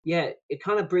yeah, it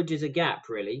kind of bridges a gap,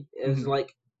 really. It's Hmm.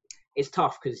 like it's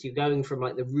tough because you're going from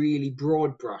like the really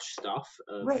broad brush stuff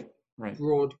of Right. Right.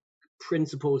 broad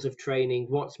principles of training.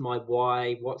 What's my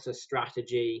why? What's a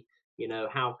strategy?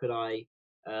 How could I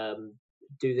um,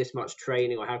 do this much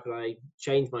training, or how could I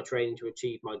change my training to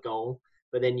achieve my goal?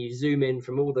 But then you zoom in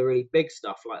from all the really big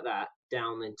stuff like that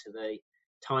down into the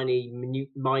tiny,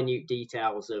 minute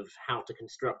details of how to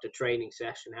construct a training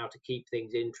session, how to keep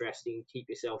things interesting, keep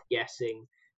yourself guessing,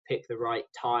 pick the right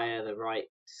tire, the right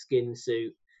skin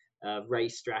suit,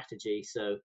 race strategy.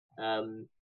 So um,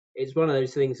 it's one of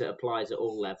those things that applies at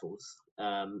all levels.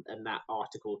 And that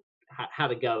article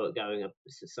had a go at going up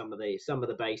some of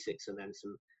the basics and then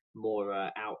some more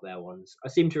out there ones. I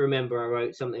seem to remember I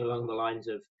wrote something along the lines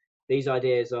of these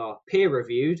ideas are peer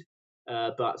reviewed,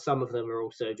 but some of them are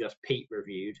also just Pete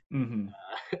reviewed, Hmm.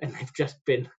 and they've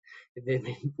been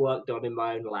worked on in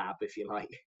my own lab, if you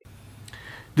like.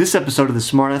 This episode of the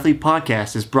Smart Athlete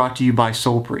Podcast is brought to you by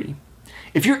Solpre.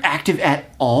 If you're active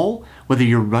at all, whether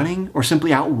you're running or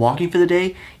simply out walking for the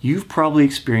day, you've probably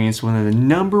experienced one of the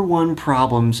number one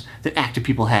problems that active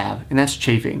people have, and that's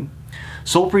chafing.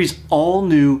 Solpre's all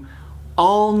new,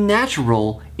 all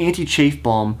natural anti-chafe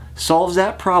balm solves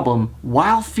that problem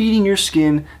while feeding your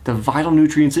skin the vital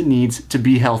nutrients it needs to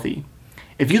be healthy.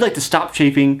 If you'd like to stop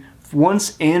chafing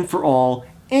once and for all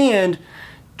and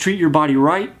treat your body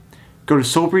right, go to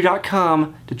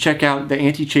Solpri.com to check out the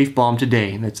anti-chafe balm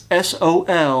today. That's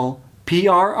SOLPRI.com.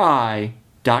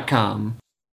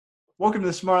 Welcome to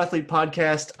the Smart Athlete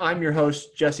Podcast. I'm your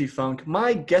host, Jesse Funk.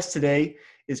 My guest today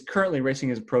is currently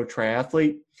racing as a pro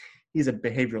triathlete. He's a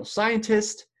behavioral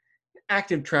scientist,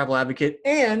 active travel advocate,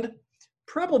 and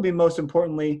probably most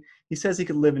importantly, he says he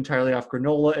could live entirely off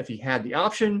granola if he had the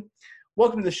option.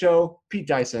 Welcome to the show, Pete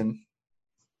Dyson.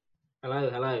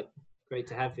 Hello. Great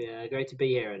to have you. Great to be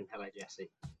here, and hello, Jesse.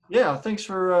 Yeah, thanks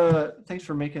for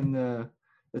making the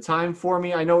time for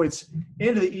me. I know it's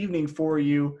end of the evening for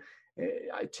you.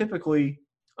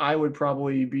 I would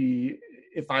probably be,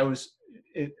 if I was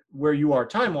where you are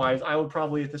time wise, I would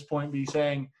probably at this point be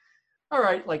saying, all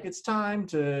right, like it's time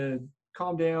to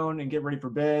calm down and get ready for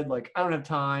bed. Like I don't have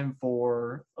time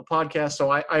for a podcast,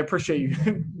 so I appreciate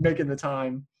you making the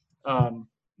time.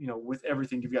 With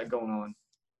everything you've got going on.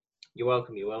 You're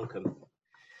welcome. You're welcome.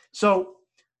 So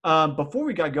before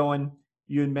we got going,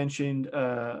 you had mentioned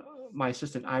my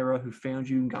assistant Ira, who found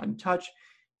you and got in touch,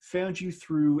 found you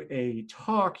through a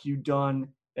talk you done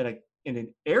in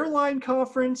an airline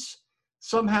conference.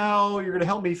 Somehow you're going to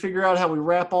help me figure out how we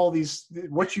wrap all these,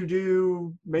 what you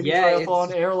do, maybe Yeah,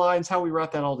 triathlon, airlines, how we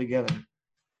wrap that all together.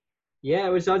 Yeah,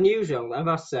 it was unusual, I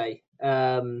must say.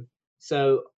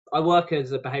 So I work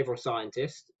as a behavioral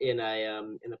scientist in a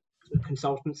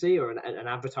consultancy or an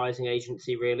advertising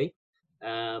agency, really.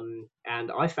 And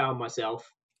I found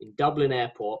myself in Dublin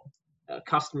Airport, annual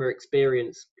customer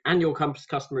experience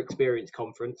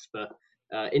conference for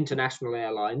international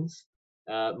airlines.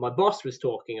 My boss was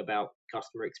talking about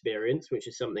customer experience, which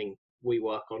is something we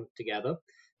work on together.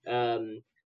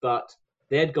 But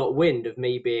they'd got wind of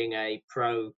me being a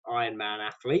pro Ironman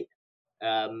athlete,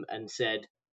 and said,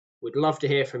 "We'd love to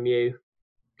hear from you.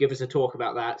 Give us a talk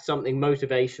about that, something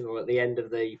motivational at the end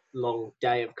of the long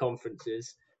day of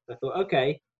conferences." I thought,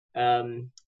 okay,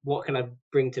 what can I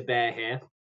bring to bear here?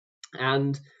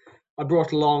 And I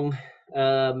brought along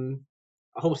a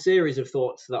whole series of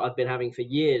thoughts that I've been having for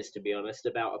years, to be honest,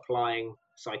 about applying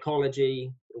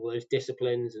psychology, all those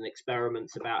disciplines and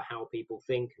experiments about how people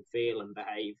think and feel and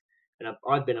behave. And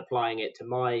I've been applying it to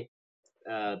my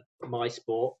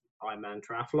sport, Ironman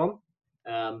triathlon.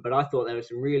 But I thought there were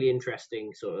some really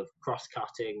interesting sort of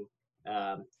cross-cutting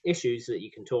issues that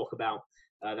you can talk about.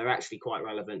 They're actually quite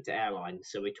relevant to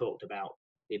airlines. So we talked about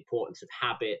the importance of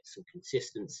habits and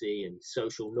consistency and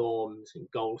social norms and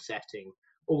goal setting,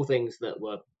 all things that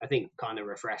were, I think, kind of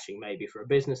refreshing maybe for a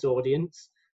business audience,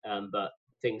 but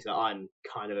things that I'm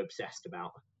kind of obsessed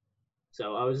about.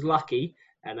 So I was lucky,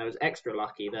 and I was extra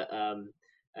lucky that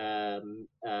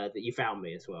you found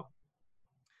me as well.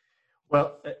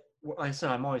 Well, like I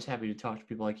said, I'm always happy to talk to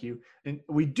people like you. And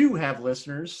we do have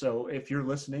listeners. So if you're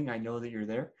listening, I know that you're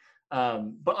there.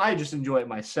 But I just enjoy it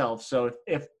myself. So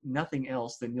if nothing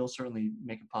else, then you'll certainly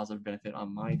make a positive benefit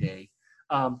on my day.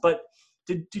 But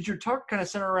did your talk kind of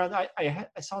center around? I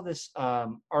saw this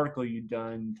article you'd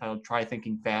done titled "Try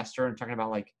Thinking Faster" and talking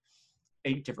about like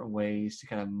 8 different ways to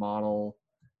kind of model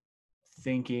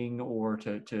thinking or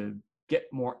to get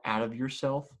more out of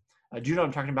yourself. Do you know what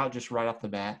I'm talking about just right off the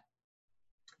bat?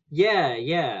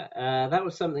 Yeah. That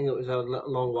was something that was a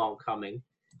long while coming,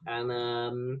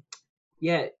 and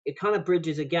yeah, it kind of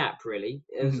bridges a gap. Really,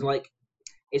 it was Mm-hmm. like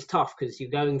it's tough because you're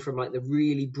going from like the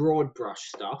really broad brush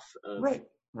stuff of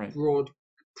Right. broad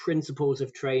principles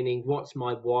of training. What's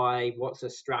my why? What's a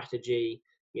strategy?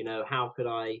 How could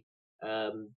I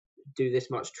do this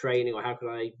much training, or how could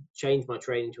I change my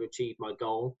training to achieve my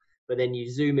goal? But then you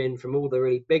zoom in from all the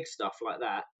really big stuff like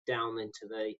that down into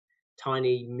the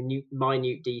tiny,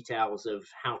 minute details of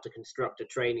how to construct a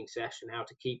training session, how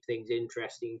to keep things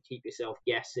interesting, keep yourself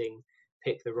guessing,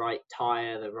 pick the right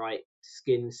tire, the right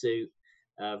skin suit,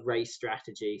 race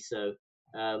strategy. So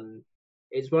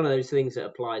it's one of those things that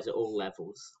applies at all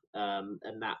levels.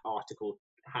 And that article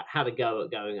had a go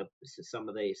at going some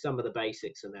of the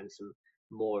basics and then some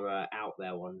more out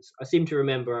there ones. I seem to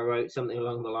remember I wrote something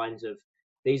along the lines of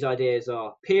these ideas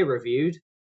are peer reviewed,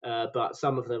 but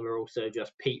some of them are also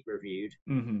just Pete reviewed,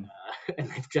 Mm-hmm.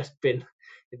 and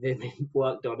they've been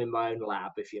worked on in my own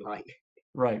lab, if you like.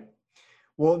 Right.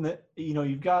 Well,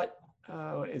 you've got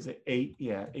is it 8?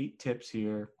 Yeah, 8 tips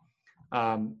here.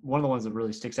 One of the ones that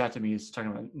really sticks out to me is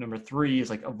talking about number 3 is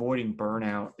like avoiding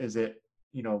burnout. Is it,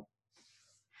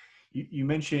 you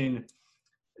mentioned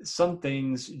some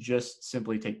things just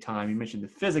simply take time. You mentioned the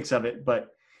physics of it, but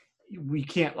we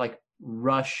can't like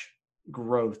rush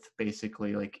growth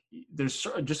basically. Like there's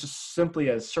just simply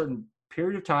a certain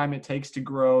period of time it takes to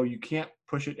grow. You can't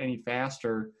push it any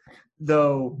faster,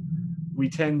 though we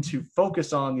tend to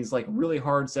focus on these like really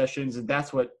hard sessions, and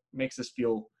that's what makes us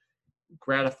feel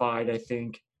gratified, I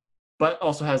think, but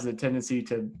also has the tendency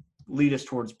to lead us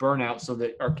towards burnout so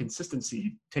that our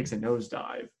consistency takes a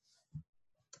nosedive.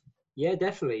 Yeah,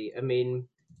 definitely. I mean,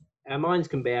 our minds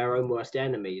can be our own worst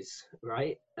enemies,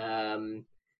 right?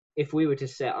 If we were to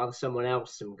set someone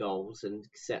else some goals and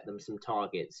set them some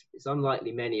targets, it's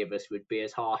unlikely many of us would be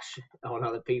as harsh on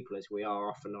other people as we are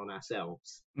often on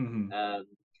ourselves. Mm-hmm. And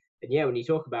yeah, when you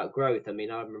talk about growth, I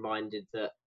mean, I'm reminded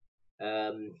that,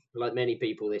 like many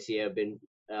people this year, have been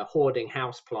hoarding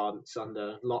house plants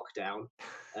under lockdown,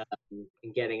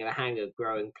 and getting a hang of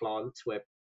growing plants where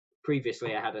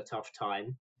previously I had a tough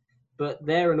time. But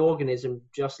they're an organism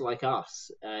just like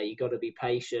us. You got to be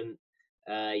patient.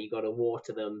 You got to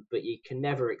water them, but you can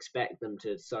never expect them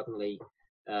to suddenly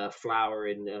flower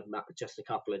in just a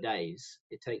couple of days.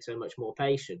 It takes so much more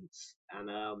patience, and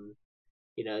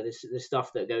the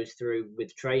stuff that goes through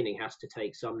with training has to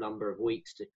take some number of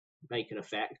weeks to make an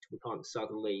effect. We can't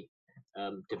suddenly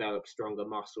develop stronger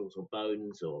muscles or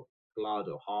bones or blood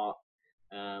or heart.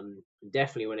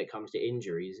 Definitely when it comes to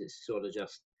injuries, it's sort of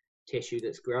just tissue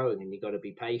that's growing, and you've got to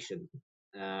be patient.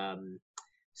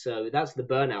 So that's the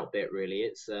burnout bit, really.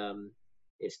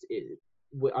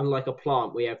 Unlike a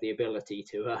plant, we have the ability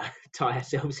to tie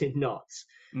ourselves in knots.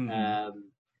 Mm-hmm.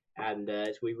 And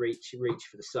as we reach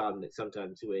for the sun,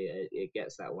 sometimes it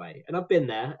gets that way. And I've been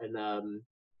there, and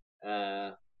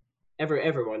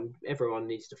everyone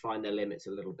needs to find their limits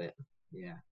a little bit.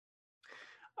 Yeah.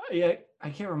 Yeah, I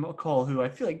can't recall who. I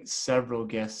feel like several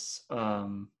guests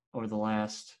over the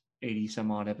last 80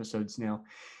 some odd episodes now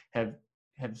have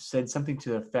said something to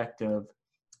the effect of,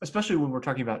 especially when we're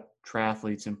talking about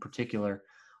triathletes in particular,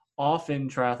 often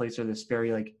triathletes are this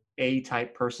very like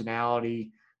A-type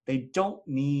personality. They don't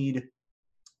need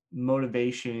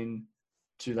motivation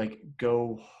to like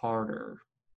go harder.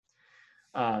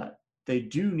 They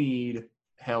do need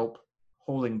help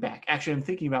holding back. Actually, I'm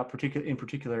thinking about in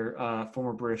particular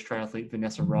former British triathlete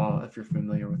Vanessa Raw, if you're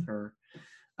familiar with her.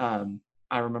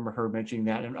 I remember her mentioning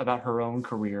that about her own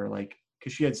career, like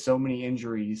because she had so many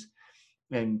injuries,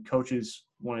 and coaches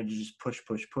wanted to just push,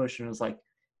 and it was like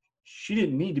she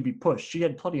didn't need to be pushed. She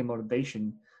had plenty of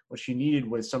motivation. What she needed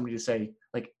was somebody to say,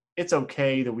 like, it's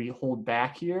okay that we hold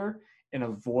back here and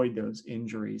avoid those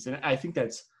injuries. And I think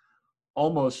that's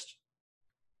almost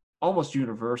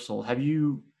universal. Have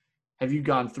you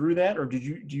gone through that, or do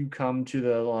you come to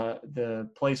the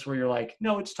place where you're like,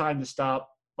 no, it's time to stop,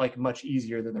 like much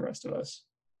easier than the rest of us?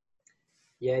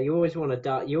 Yeah, you always want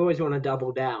to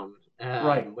double down.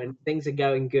 Right. When things are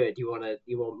going good, you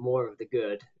want more of the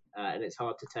good, and it's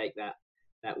hard to take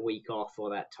that week off or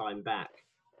that time back.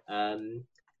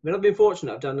 But I've been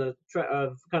fortunate.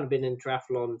 I've kind of been in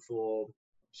triathlon for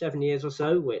 7 years or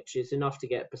so, which is enough to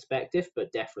get perspective,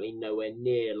 but definitely nowhere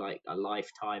near like a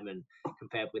lifetime, and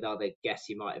compared with other guests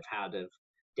you might have had of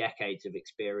decades of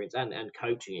experience and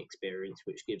coaching experience,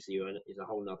 which gives you is a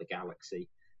whole nother galaxy.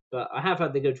 But I have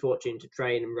had the good fortune to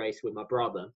train and race with my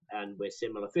brother, and we're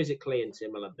similar physically and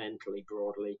similar mentally,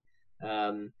 broadly.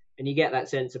 And you get that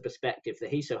sense of perspective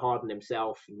that he's so hard on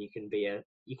himself, and you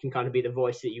can kind of be the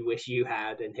voice that you wish you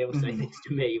had, and he'll say Mm-hmm. things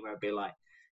to me where I'd be like,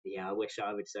 yeah, I wish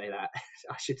I would say that.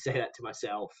 I should say that to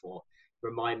myself, or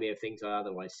remind me of things I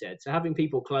otherwise said. So having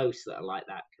people close that are like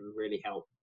that can really help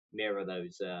mirror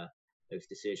those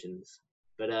decisions.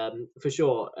 But for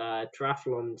sure,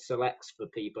 triathlon selects for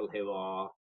people who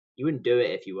are, you wouldn't do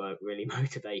it if you weren't really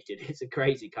motivated. It's a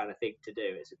crazy kind of thing to do.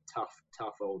 It's a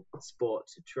tough old sport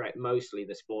to train. Mostly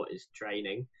the sport is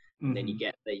training, and then you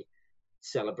get the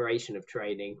celebration of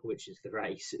training, which is the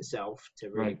race itself, to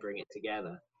really bring it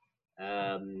together.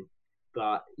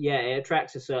 But yeah, it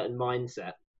attracts a certain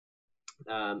mindset,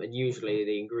 and usually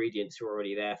the ingredients are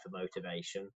already there for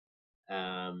motivation.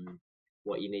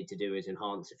 What you need to do is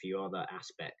enhance a few other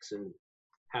aspects, and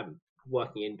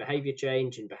working in behavior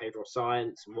change and behavioral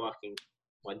science, and working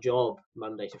my job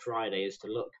Monday to Friday is to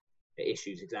look at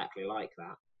issues exactly like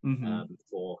that,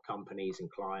 for companies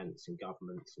and clients and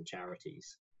governments and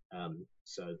charities.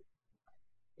 So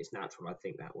it's natural, I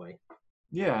think, that way.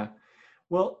 Yeah.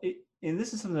 Well, and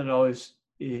this is something that always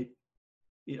it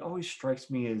always strikes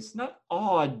me as not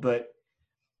odd, but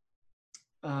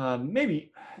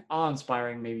maybe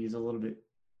awe-inspiring. Maybe is a little bit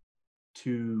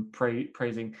too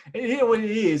praising. What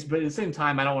it is, but at the same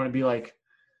time, I don't want to be like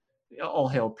all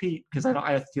hail Pete, because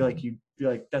I feel like you'd be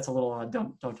like, that's a little odd.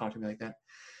 Don't talk to me like that.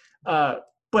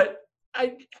 But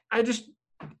I just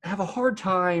have a hard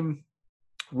time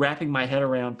wrapping my head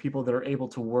around people that are able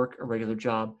to work a regular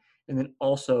job and then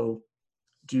also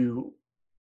do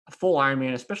a full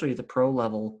Ironman, especially at the pro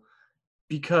level,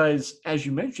 because as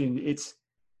you mentioned, it's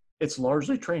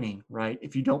largely training, right?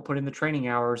 If you don't put in the training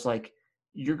hours, like,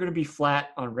 you're going to be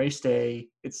flat on race day.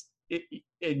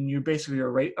 And you basically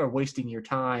are wasting your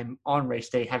time on race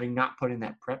day having not put in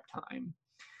that prep time.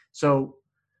 So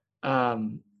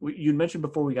you mentioned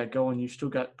before we got going, you still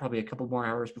got probably a couple more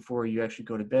hours before you actually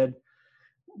go to bed.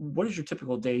 What does your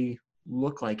typical day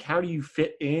look like? How do you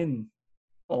fit in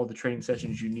all the training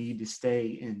sessions you need to stay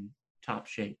in top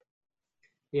shape?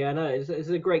 Yeah, no, it's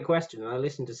a great question. I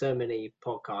listen to so many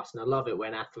podcasts, and I love it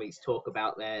when athletes talk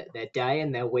about their day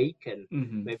and their week. And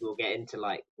maybe we'll get into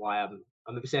like why I'm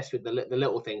obsessed with the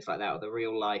little things like that, or the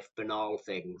real life banal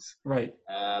things. Right.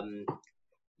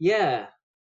 Yeah,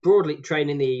 broadly train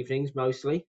in the evenings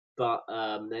mostly, but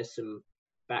there's some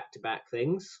back-to-back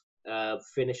things.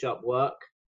 Finish up work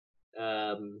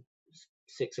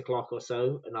 6 o'clock or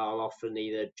so, and I'll often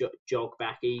either jog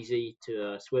back easy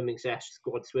to a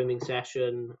squad swimming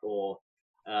session, or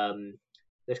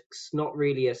there's not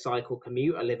really a cycle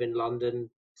commute. I live in London,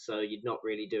 so you're not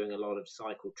really doing a lot of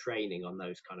cycle training on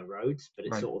those kind of roads, but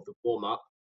it's sort of the warm up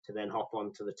to then hop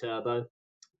onto the turbo.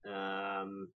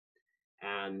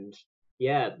 And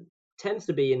yeah, tends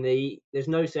to be there's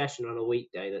no session on a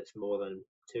weekday that's more than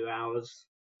 2 hours,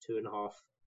 2.5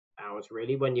 hours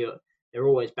really, when they're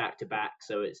always back to back.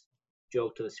 So it's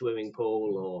jog to the swimming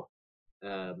pool,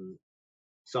 or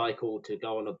cycle to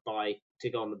go on the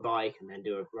bike and then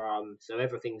do a run. So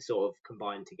everything's sort of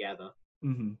combined together.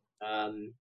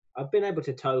 I've been able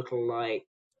to total like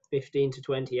 15 to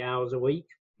 20 hours a week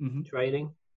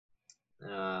training.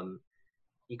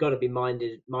 You got to be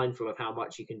mindful of how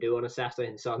much you can do on a Saturday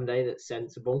and Sunday that's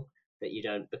sensible, that you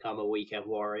don't become a weekend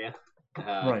warrior.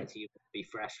 Because you be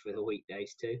fresh for the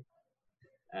weekdays too.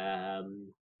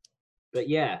 But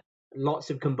yeah, lots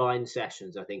of combined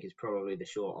sessions, I think, is probably the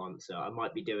short answer. I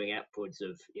might be doing upwards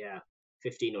of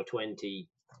 15 or 20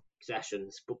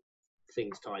 sessions,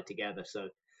 things tied together. So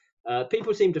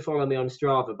people seem to follow me on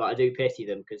Strava, but I do pity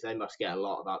them because they must get a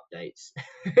lot of updates.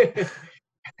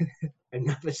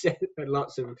 Another set,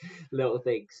 lots of little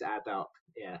things add up.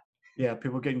 Yeah,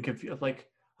 people getting confused. Like,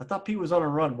 I thought Pete was on a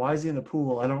run. Why is he in the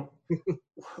pool?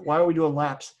 Why are we doing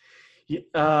laps?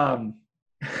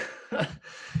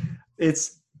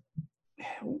 It's,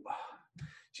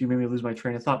 you made me lose my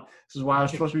train of thought. This is why I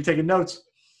was supposed to be taking notes.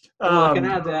 I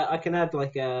can add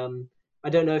like I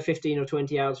don't know if 15 or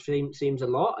 20 hours seems a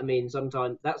lot. I mean,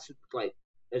 sometimes that's like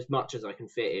as much as I can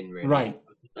fit in, really. Right.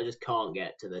 I just can't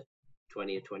get to the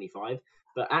 20 or 25.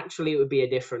 But actually, it would be a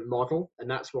different model, and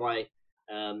that's why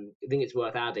I think it's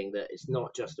worth adding that it's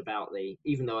not just about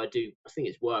even though I think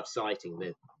it's worth citing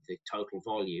the total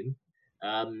volume.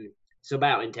 It's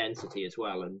about intensity as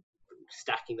well, and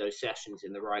stacking those sessions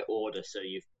in the right order, so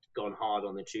you've gone hard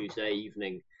on the Tuesday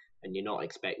evening and you're not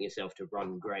expecting yourself to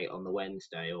run great on the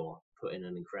Wednesday or put in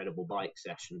an incredible bike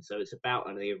session. So it's about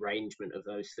the arrangement of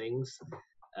those things,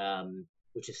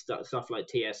 which is stuff like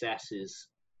TSS is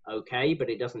okay, but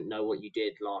it doesn't know what you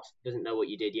did doesn't know what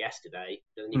you did yesterday,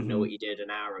 doesn't even know what you did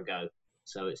an hour ago.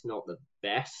 So it's not the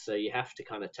best. So you have to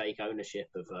kind of take ownership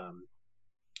of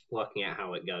working out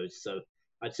how it goes. So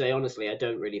I'd say, honestly, I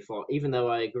don't really follow, even though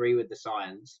I agree with the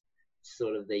science,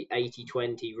 sort of the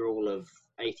 80-20 rule of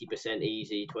 80%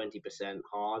 easy, 20%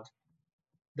 hard.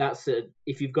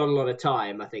 If you've got a lot of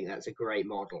time, I think that's a great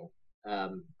model.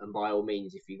 And by all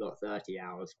means, if you've got 30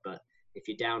 hours, but If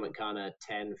you're down at kind of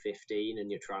 10, 15 and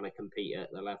you're trying to compete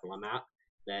at the level I'm at,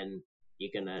 then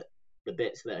the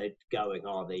bits that are going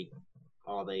are the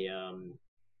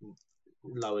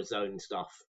lower zone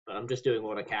stuff. But I'm just doing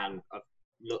what I can. I've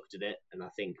looked at it and I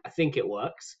think it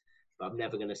works, but I'm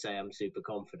never going to say I'm super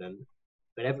confident.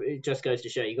 But it just goes to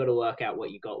show you got to work out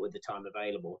what you got with the time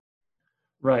available.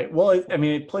 Right. Well,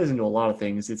 it plays into a lot of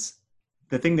things. It's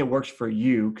the thing that works for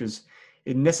you, because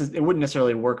it wouldn't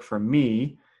necessarily work for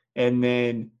me. And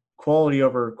then quality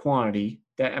over quantity.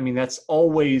 That's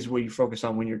always what you focus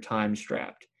on when you're time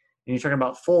strapped. And you're talking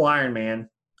about full Ironman.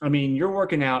 You're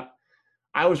working out.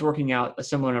 I was working out a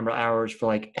similar number of hours for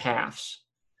like halves,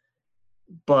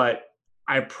 but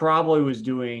I probably was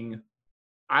doing,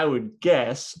 I would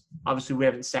guess, obviously we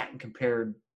haven't sat and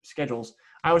compared schedules.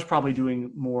 I was probably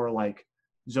doing more like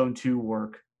zone 2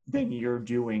 work than you're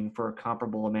doing for a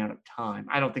comparable amount of time.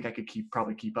 I don't think I could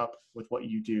probably keep up with what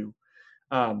you do.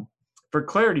 For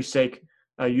clarity's sake,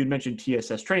 you'd mentioned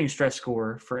TSS, training stress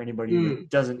score, for anybody that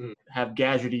doesn't have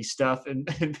gadgety stuff and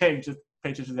just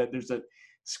pay attention to that. There's a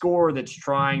score that's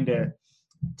trying to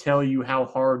tell you how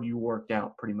hard you worked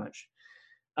out, pretty much.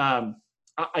 I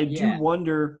do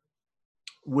wonder,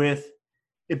 with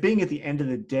it being at the end of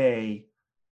the day,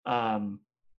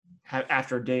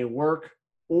 after a day of work,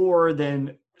 or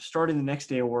then starting the next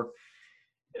day of work,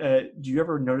 do you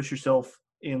ever notice yourself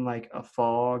in like a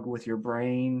fog with your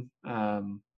brain?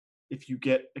 If you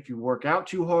work out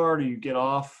too hard, or you get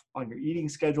off on your eating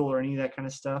schedule, or any of that kind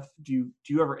of stuff, do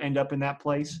you ever end up in that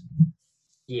place?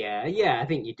 Yeah, I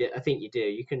think you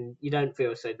do. You don't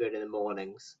feel so good in the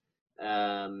mornings,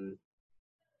 and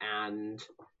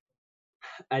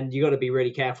you got to be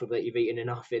really careful that you've eaten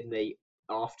enough in the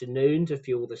afternoon to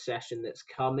fuel the session that's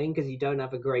coming, because you don't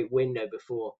have a great window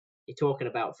before. You're talking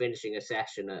about finishing a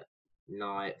session at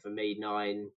night, for me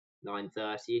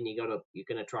 9:30, and you're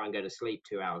gonna try and go to sleep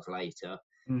 2 hours later.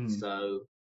 So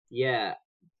yeah,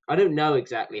 I don't know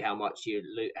exactly how much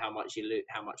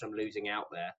I'm losing out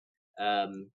there.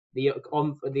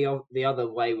 The other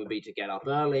way would be to get up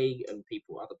early, and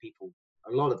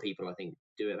a lot of people I think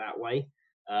do it that way.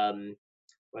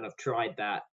 When I've tried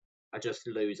that, I just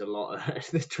lose a lot.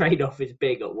 The trade-off is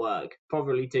big at work,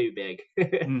 probably too big.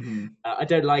 I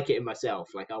don't like it in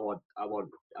myself. Like I want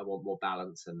more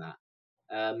balance than that.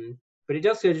 But it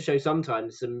does go to show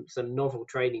sometimes some novel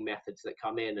training methods that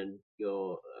come in, and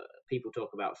people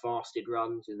talk about fasted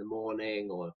runs in the morning,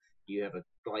 or you have a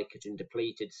glycogen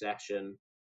depleted session.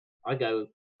 I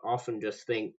often just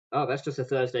think, oh, that's just a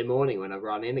Thursday morning when I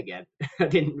run in again. I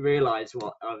didn't realize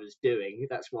what I was doing.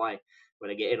 That's why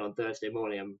when I get in on Thursday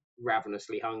morning, I'm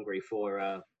ravenously hungry for,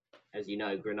 as you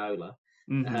know, granola.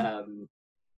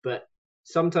 But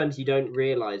sometimes you don't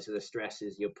realize the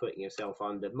stresses you're putting yourself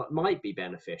under might be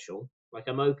beneficial. Like,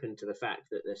 I'm open to the fact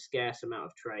that the scarce amount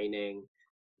of training,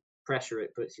 pressure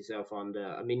it puts yourself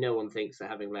under. No one thinks that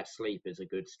having less sleep is a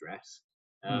good stress.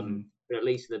 But at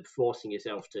least the forcing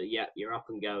yourself to, you're up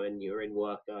and going, you're in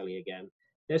work early again.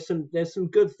 There's some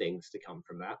good things to come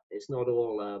from that. It's not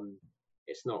all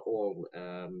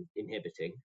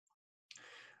inhibiting.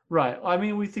 Right.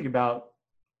 We think about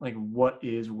like what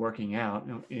is working out,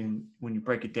 and when you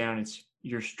break it down,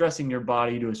 you're stressing your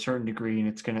body to a certain degree, and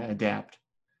it's going to adapt.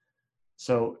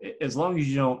 So as long as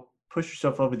you don't push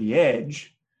yourself over the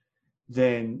edge,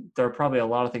 then there are probably a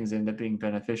lot of things that end up being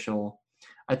beneficial.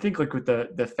 I think like with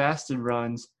the fasted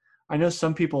runs, I know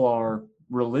some people are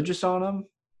religious on them.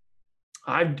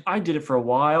 I did it for a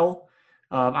while.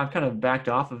 I've kind of backed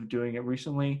off of doing it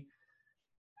recently.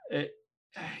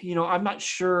 I'm not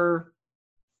sure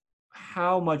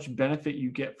how much benefit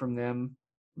you get from them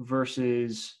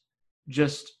versus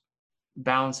just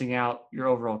balancing out your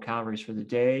overall calories for the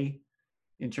day.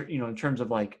 In terms of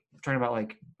like talking about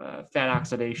like fat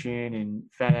oxidation and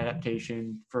fat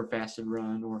adaptation for a fasted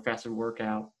run or a fasted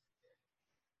workout.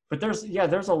 But there's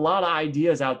a lot of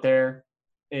ideas out there,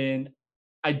 and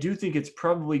I do think it's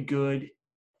probably good,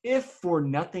 if for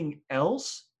nothing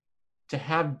else, to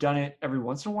have done it every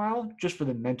once in a while, just for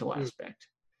the mental aspect.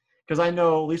 Because I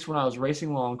know, at least when I was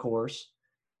racing long course,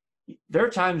 there are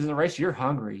times in the race you're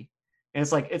hungry, and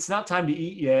it's like, it's not time to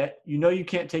eat yet. You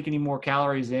can't take any more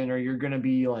calories in, or you're going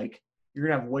to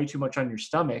have way too much on your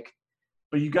stomach,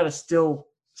 but you got to still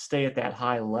stay at that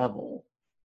high level.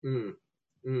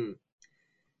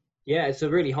 Yeah, it's a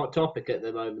really hot topic at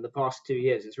the moment. The past 2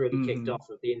 years, it's really kicked off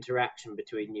with the interaction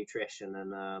between nutrition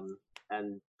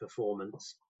and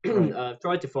performance. Right. I've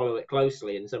tried to follow it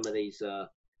closely, and some of these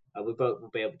we both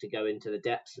will be able to go into the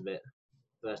depths of it.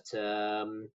 But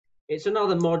it's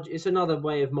another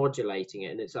way of modulating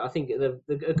it, and I think a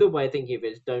good way of thinking of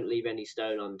it is don't leave any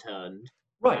stone unturned.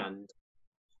 Right. And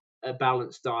a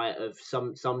balanced diet of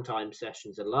sometimes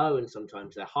sessions are low and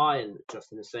sometimes they're high, and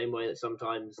just in the same way that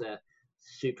sometimes they're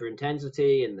super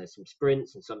intensity and there's some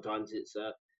sprints, and sometimes it's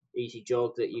a easy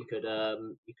jog that you could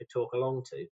talk along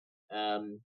to.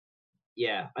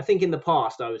 Yeah, I think in the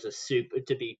past I was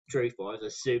to be truthful, I was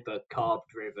a super carb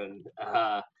driven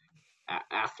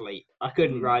athlete. I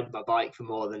couldn't ride my bike for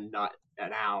more than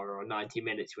an hour or 90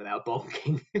 minutes without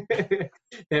bonking.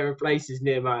 There are places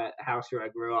near my house where I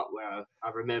grew up where I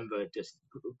remember just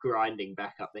grinding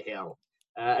back up the hill.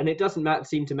 And it doesn't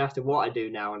seem to matter what I do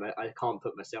now, and I can't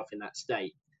put myself in that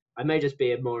state. I may just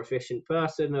be a more efficient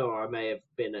person, or I may have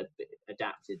been a bit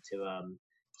adapted to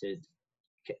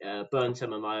burn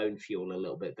some of my own fuel a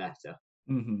little bit better.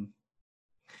 Mm-hmm.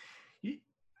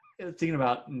 Thinking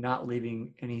about not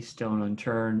leaving any stone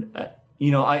unturned,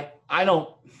 I don't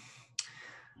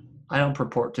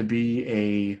purport to be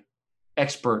a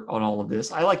expert on all of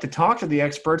this. I like to talk to the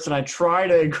experts, and I try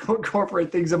to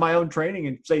incorporate things in my own training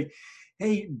and say,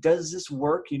 hey, does this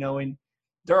work? And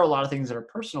there are a lot of things that are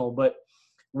personal, but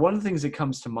one of the things that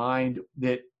comes to mind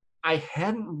that I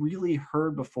hadn't really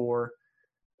heard before,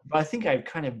 but I think I've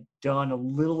kind of done a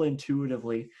little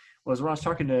intuitively, was when I was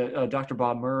talking to Dr.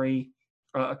 Bob Murray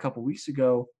a couple weeks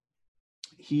ago.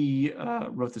 He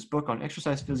wrote this book on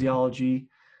exercise physiology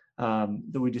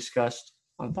that we discussed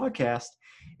on the podcast.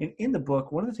 And in the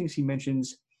book, one of the things he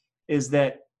mentions is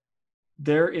that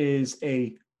there is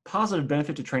a positive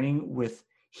benefit to training with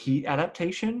heat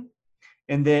adaptation,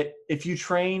 and that if you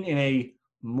train in a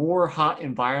more hot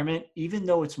environment, even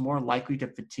though it's more likely to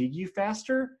fatigue you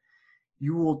faster,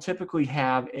 you will typically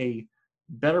have a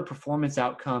better performance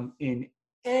outcome in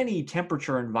any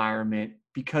temperature environment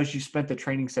because you spent the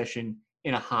training session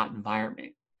in a hot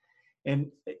environment.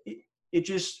 And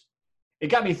it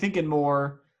got me thinking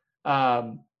more,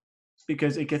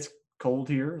 because it gets cold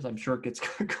here, as I'm sure it gets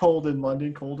cold in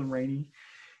London, cold and rainy.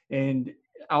 And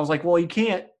I was like, well, you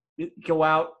can't go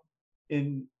out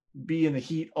and be in the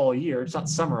heat all year. It's not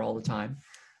summer all the time.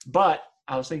 But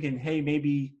I was thinking, hey,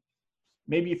 maybe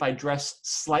if I dress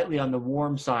slightly on the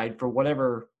warm side for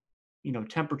whatever,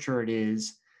 temperature it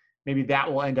is, maybe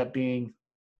that will end up being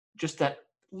just that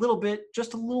little bit,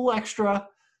 just a little extra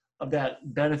of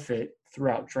that benefit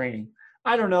throughout training.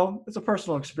 I don't know. It's a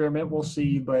personal experiment. We'll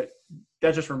see, but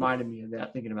that just reminded me of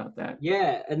that, thinking about that.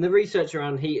 Yeah, and the research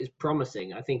around heat is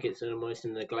promising. I think it's almost a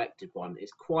neglected one.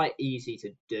 It's quite easy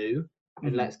to do,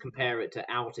 and let's compare it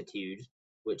to altitude,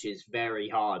 which is very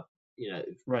hard.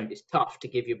 Right. It's tough to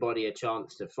give your body a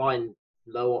chance to find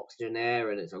low oxygen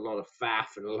air, and it's a lot of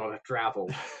faff and a lot of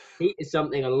travel. Heat is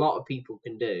something a lot of people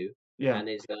can do, and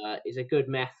is a good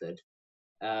method.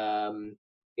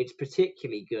 It's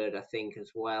particularly good, I think,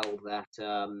 as well, that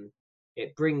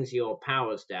it brings your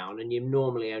powers down, and you're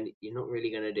not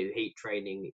really going to do heat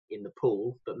training in the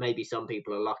pool, but maybe some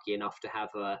people are lucky enough to have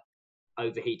a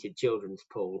overheated children's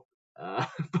pool,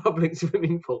 public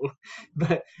swimming pool,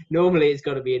 but normally it's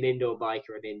got to be an indoor bike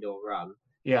or an indoor run.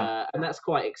 And that's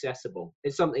quite accessible.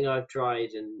 It's something I've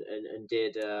tried and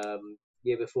did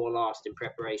year before last in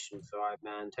preparation for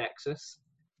Ironman Texas,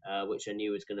 which I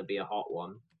knew was going to be a hot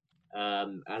one.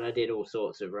 And I did all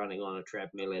sorts of running on a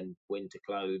treadmill in winter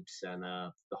clothes, and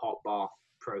the hot bath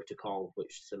protocol,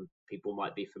 which some people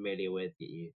might be familiar with.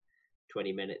 You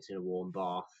 20 minutes in a warm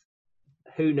bath.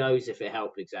 Who knows if it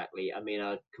helped exactly? I mean,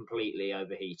 I completely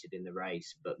overheated in the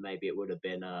race, but maybe it would have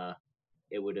been a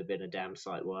damn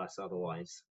sight worse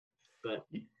otherwise. But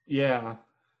yeah,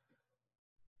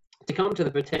 to come to the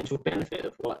potential benefit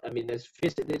of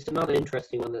there's another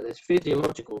interesting one, that there's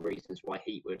physiological reasons why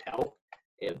heat would help.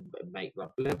 It make red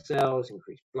blood cells,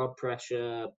 increase blood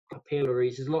pressure,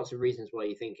 capillaries. There's lots of reasons why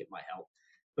you think it might help.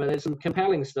 But there's some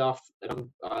compelling stuff that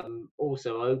I'm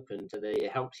also open to.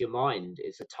 It helps your mind.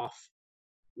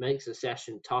 Makes the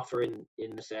session tougher in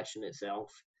the session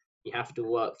itself. You have to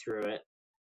work through it.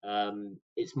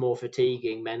 It's more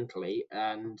fatiguing mentally,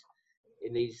 and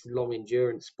in these long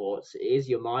endurance sports, it is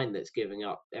your mind that's giving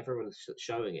up. Everyone's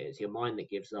showing it. It's your mind that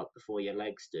gives up before your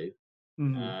legs do.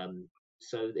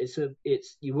 So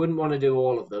you wouldn't want to do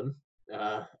all of them.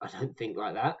 I don't think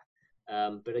like that.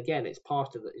 But again, it's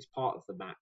part of the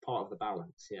map, part of the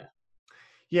balance. Yeah.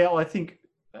 Yeah. Well, I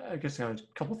guess I have a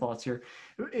couple thoughts here.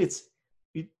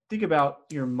 You think about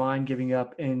your mind giving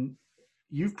up, and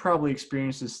you've probably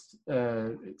experienced this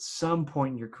at some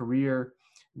point in your career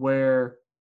where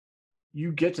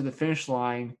you get to the finish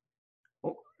line,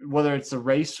 whether it's a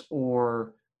race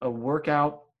or a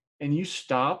workout, and you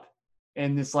stop,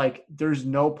 and it's like there's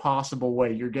no possible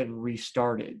way you're getting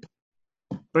restarted.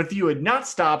 But if you had not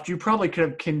stopped, you probably could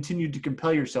have continued to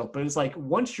compel yourself. But it's like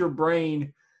once your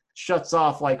brain shuts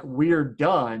off, like we're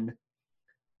done,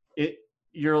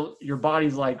 your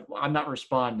body's like, I'm not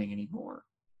responding anymore.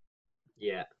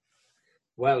 Yeah.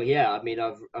 Well, yeah. I mean,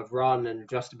 I've run and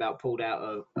just about pulled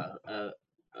out a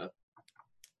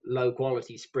low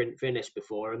quality sprint finish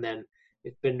before, and then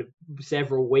it's been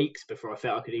several weeks before I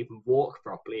felt I could even walk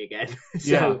properly again.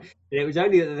 Yeah. So it was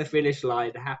only that the finish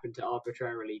line happened to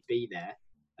arbitrarily be there.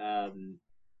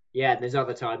 Yeah, and there's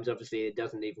other times obviously it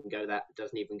doesn't even go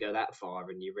that far,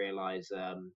 and you realise,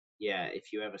 yeah,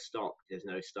 if you ever stop, there's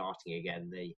no starting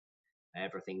again.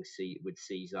 Everything would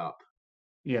seize up.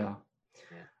 Yeah.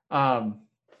 Yeah.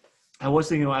 I was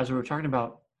thinking as we were talking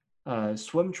about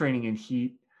swim training and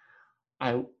heat,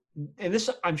 and this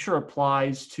I'm sure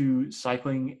applies to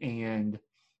cycling and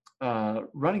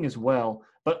running as well.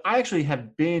 But I actually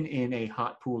have been in a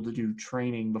hot pool to do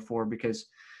training before, because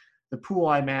the pool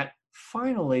I'm at,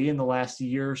 finally in the last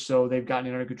year or so, they've gotten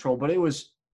it under control, but it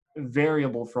was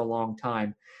variable for a long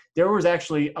time. There was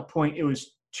actually a point it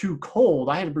was too cold.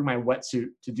 I had to bring my wetsuit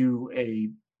to do a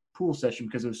pool session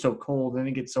because it was so cold and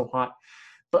it gets so hot.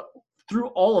 But through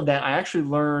all of that, I actually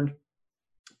learned,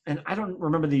 and I don't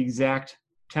remember the exact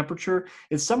temperature.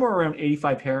 It's somewhere around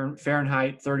 85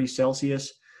 Fahrenheit, 30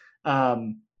 Celsius,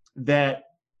 that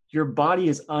your body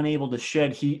is unable to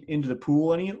shed heat into the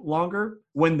pool any longer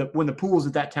when the pool is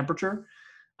at that temperature.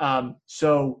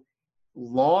 So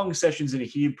long sessions in a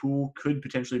heated pool could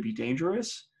potentially be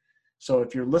dangerous. So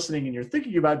if you're listening and you're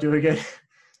thinking about doing it,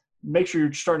 make sure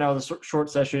you're starting out with a short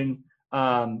session,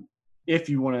 if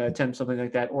you want to attempt something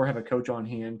like that, or have a coach on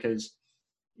hand, because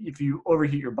if you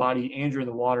overheat your body and you're in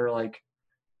the water,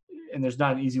 and there's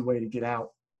not an easy way to get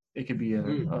out, it could be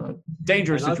a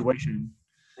dangerous situation.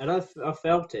 I've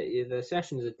felt it. The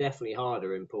sessions are definitely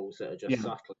harder in pools that are just Yeah.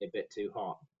 subtly a bit too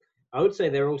hot. I would say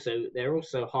they're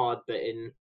also hard, but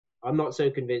I'm not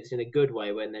so convinced in a good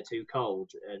way when they're too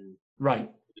cold. And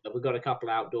Right. we've got a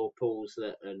couple outdoor pools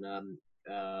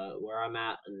where I'm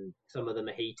at, and some of them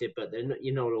are heated, but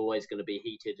you're not always going to be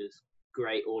heated as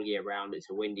great all year round.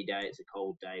 It's a windy day, it's a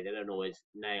cold day. They don't always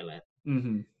nail it.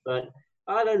 Mm-hmm. But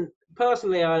I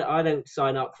don't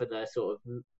sign up for the sort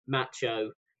of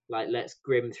macho, like, let's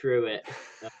grim through it,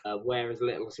 wear as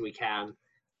little as we can.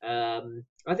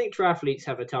 I think triathletes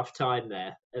have a tough time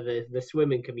there. The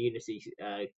swimming community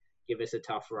give us a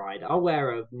tough ride. I'll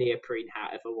wear a neoprene hat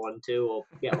if I want to, or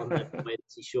get on the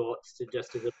fancy shorts to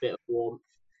just as a bit of warmth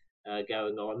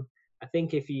going on. I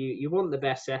think if you want the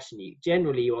best session,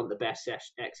 you want the best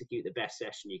session, execute the best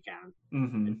session you can.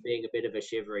 Mm-hmm. And being a bit of a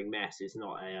shivering mess is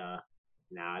not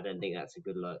I don't think that's a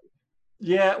good look.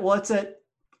 Yeah, well,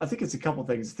 I think it's a couple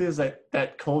things. There's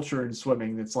that culture in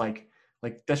swimming that's like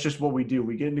that's just what we do.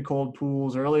 We get into cold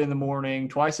pools early in the morning,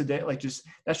 twice a day.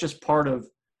 That's just part of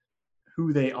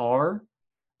who they are.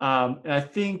 And I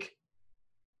think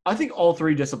all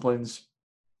three disciplines,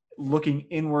 looking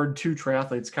inward to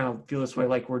triathletes, kind of feel this way.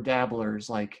 Like, we're dabblers.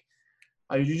 Like,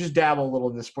 you just dabble a little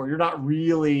in this sport. You don't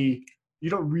really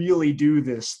do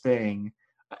this thing.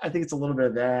 I think it's a little bit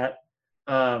of that.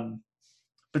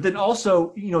 But then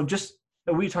also, just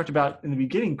we talked about in the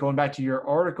beginning, going back to your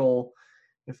article,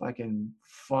 if I can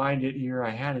find it here, I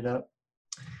had it up.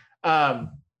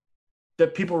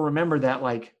 That people remember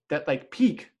that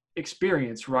peak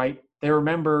experience, right? They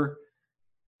remember,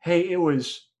 hey, it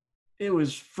was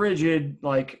frigid.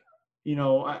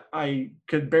 I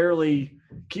could barely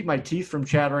keep my teeth from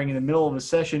chattering in the middle of a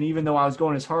session, even though I was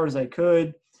going as hard as I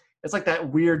could. It's like that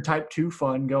weird type 2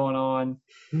 fun going on.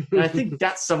 And I think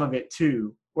that's some of it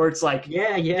too, where it's like,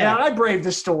 yeah, I braved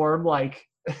the storm.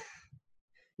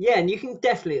 Yeah, and you can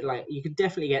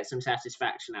definitely get some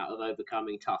satisfaction out of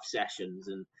overcoming tough sessions,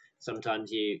 and sometimes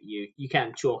you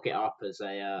can chalk it up as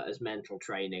as mental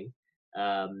training.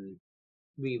 When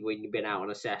you've been out on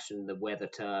a session, the weather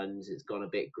turns, it's gone a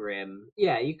bit grim.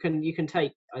 Yeah, you can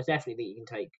take. I definitely think you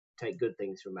can take good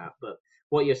things from that. But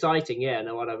what you're citing,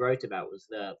 and what I wrote about was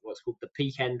what's called the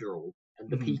peak end rule,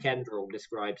 and the peak end rule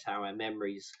describes how our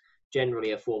memories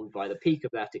generally are formed by the peak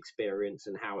of that experience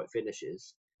and how it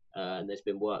finishes. And there's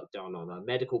been work done on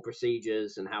medical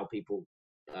procedures and how people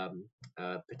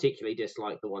particularly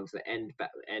dislike the ones that end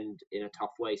in a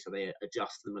tough way, so they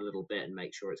adjust them a little bit and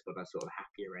make sure it's got a sort of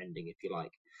happier ending, if you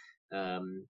like.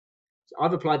 So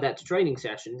I've applied that to training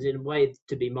sessions in a way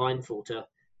to be mindful to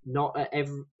not at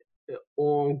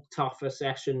all tougher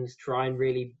sessions try and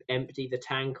really empty the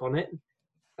tank on it.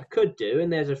 I could do,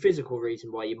 and there's a physical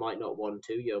reason why you might not want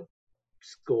to. Your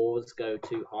scores go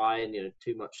too high and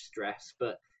too much stress,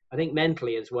 but I think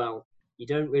mentally as well, you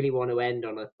don't really want to end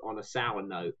on a sour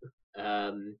note.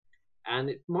 And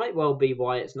it might well be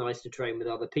why it's nice to train with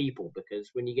other people, because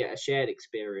when you get a shared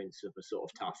experience of a sort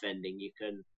of tough ending, you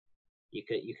can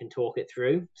you can talk it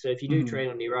through. So if you do Mhm. train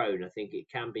on your own, I think it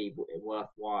can be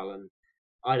worthwhile. And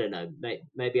I don't know,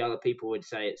 maybe other people would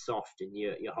say it's soft and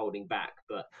you're holding back,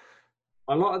 but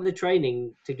a lot of the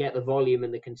training to get the volume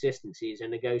and the consistency is a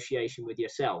negotiation with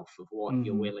yourself of what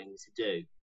you're Mhm. willing to do.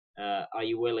 Are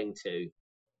you willing to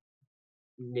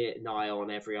nigh on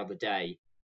every other day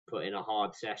put in a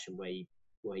hard session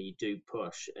where you do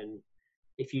push? And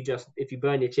if you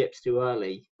burn your chips too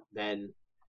early, then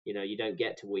you don't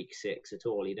get to week 6 at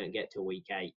all. You don't get to week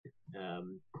 8.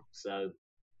 So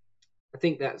I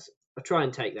think I try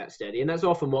and take that steady, and that's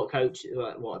often what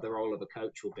what the role of a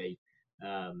coach will be.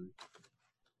 Um,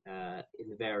 in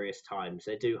the various times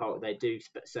say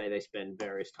they spend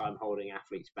various time holding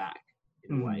athletes back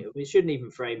in a way. Mhm. We shouldn't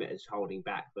even frame it as holding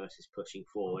back versus pushing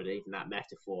forward. Even that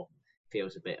metaphor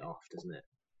feels a bit off, doesn't it?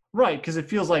 Right, because it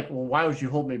feels like, well, why would you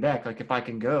hold me back? Like if I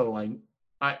can go,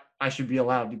 I should be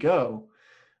allowed to go.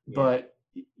 Yeah. But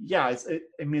yeah,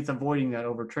 I mean, it's avoiding that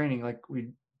overtraining, like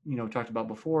we talked about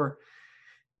before.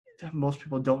 Most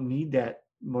people don't need that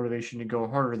motivation to go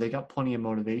harder. They got plenty of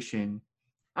motivation.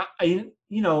 I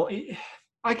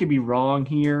could be wrong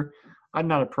here. I'm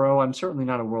not a pro. I'm certainly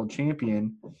not a world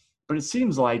champion, but it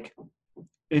seems like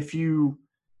if you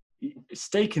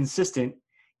stay consistent,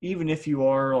 even if you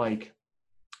are like,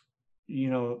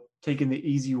 taking the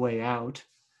easy way out,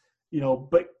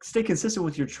 but stay consistent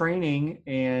with your training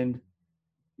and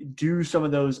do some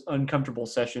of those uncomfortable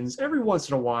sessions every once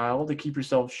in a while to keep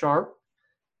yourself sharp.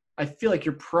 I feel like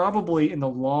you're probably in the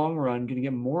long run going to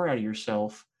get more out of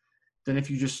yourself than if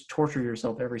you just torture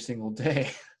yourself every single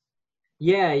day.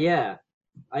 Yeah,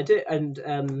 I do.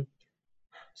 And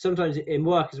sometimes in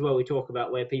work as well, we talk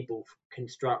about where people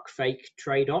construct fake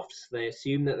trade-offs. They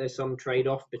assume that there's some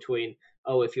trade-off between,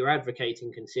 oh, if you're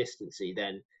advocating consistency,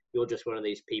 then you're just one of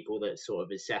these people that sort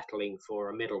of is settling for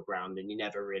a middle ground and you're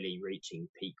never really reaching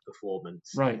peak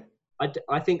performance. Right.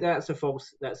 I think that's a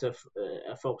false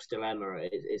dilemma.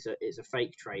 It's a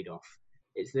fake trade-off.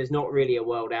 There's not really a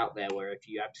world out there where if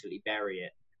you absolutely bury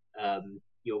it,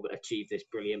 you'll achieve this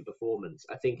brilliant performance.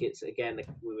 I think it's, again,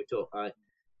 we were talking,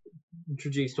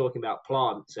 introduced talking about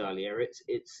plants earlier.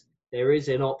 It's there is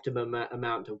an optimum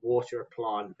amount of water a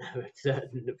plant of a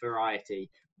certain variety,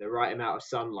 the right amount of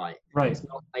sunlight. Right. It's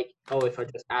not like, oh, if I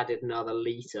just added another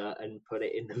liter and put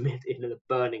it in the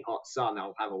burning hot sun,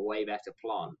 I'll have a way better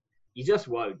plant. You just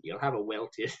won't. You'll have a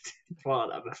wilted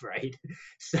plant, I'm afraid.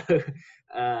 So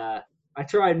I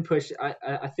try and push.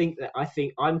 I think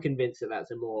I'm convinced that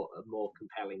that's a more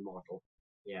compelling model.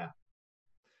 Yeah.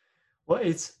 Well,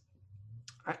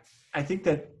 I, I think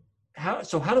that how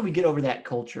do we get over that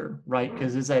culture, right?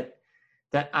 Because is that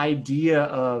idea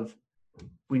of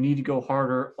we need to go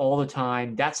harder all the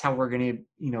time. That's how we're going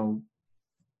to,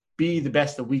 be the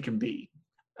best that we can be.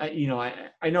 I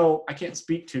know I can't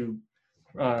speak to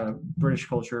British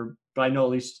culture, but I know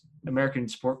at least American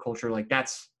sport culture, like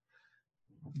that's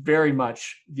very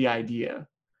much the idea.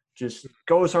 Just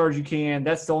go as hard as you can.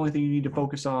 That's the only thing you need to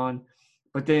focus on.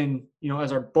 But then,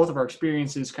 as both of our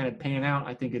experiences kind of pan out,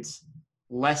 I think it's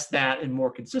less that and more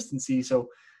consistency. So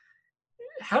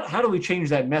how do we change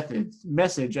that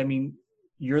message? I mean,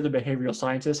 you're the behavioral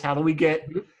scientist. How do we get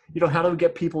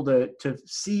people to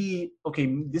see,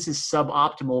 okay, this is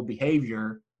suboptimal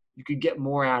behavior. You could get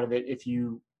more out of it if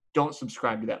you don't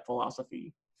subscribe to that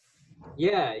philosophy.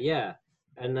 Yeah,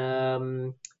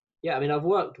 and yeah. I mean, I've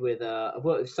worked with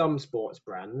some sports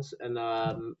brands, and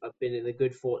I've been in the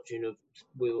good fortune of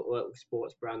we work with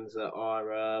sports brands that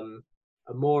are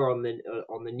more on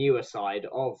the newer side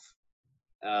of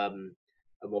um,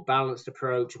 a more balanced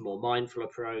approach, a more mindful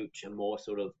approach, a more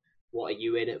sort of what are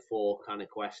you in it for kind of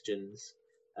questions.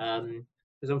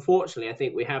 Because unfortunately, I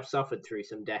think we have suffered through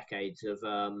some decades of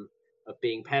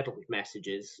being peddled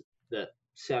messages that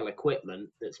sell equipment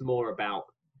that's more about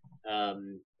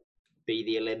um, be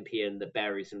the Olympian that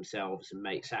buries themselves and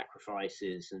makes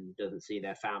sacrifices and doesn't see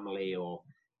their family or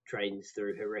trains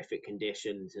through horrific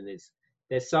conditions, and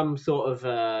there's some sort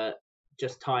of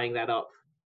just tying that up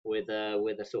with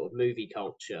a sort of movie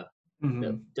culture that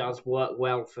Mm-hmm. does work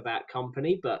well for that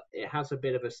company, but it has a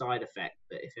bit of a side effect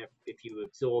that if you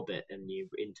absorb it and you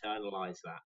internalize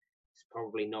that, it's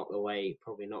probably not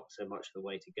so much the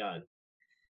way to go.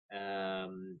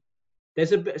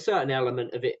 There's a certain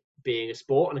element of it being a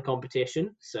sport and a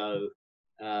competition, so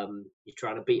you're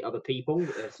trying to beat other people.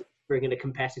 There's bringing a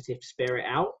competitive spirit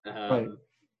out. Right.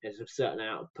 There's a certain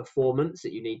amount of performance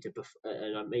that you need to,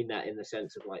 and I mean that in the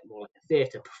sense of like more like a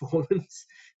theatre performance,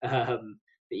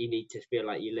 that you need to feel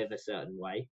like you live a certain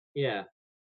way. Yeah.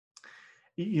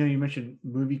 You mentioned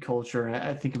movie culture, and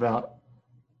I think about,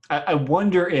 I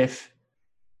wonder if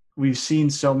we've seen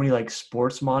so many like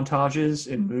sports montages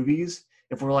in movies.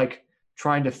 If we're like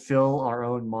trying to fill our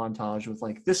own montage with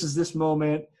like, this is this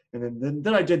moment, and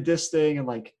then I did this thing, and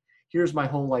like, here's my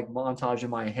whole like montage in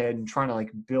my head, and trying to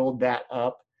like build that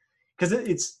up. Because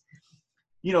it's,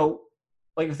 you know,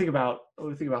 like think about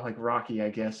like Rocky, I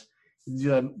guess.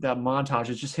 That montage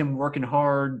is just him working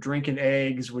hard, drinking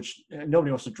eggs, which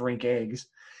nobody wants to drink eggs,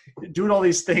 doing all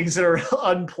these things that are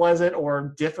unpleasant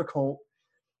or difficult,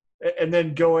 and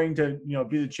then going to, you know,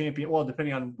 be the champion. Well,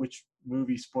 depending on which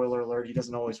movie, spoiler alert, he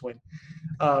doesn't always win.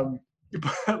 Um,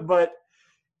 but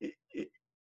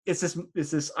it's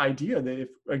this idea that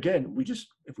if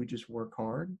we just work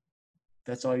hard,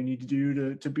 that's all you need to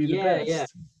do to be the Yeah, yeah.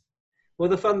 best. Well,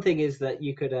 the fun thing is that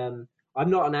you could. I'm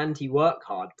not an anti-work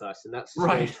hard person. That's the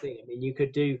Right. strange thing. I mean, you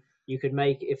could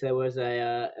make, if there was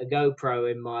a GoPro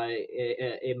in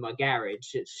my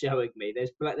garage, it's showing me.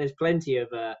 There's plenty of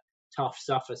tough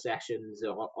suffer sessions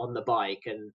on the bike,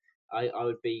 and I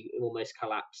would be almost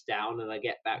collapsed down, and I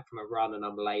get back from a run and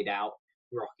I'm laid out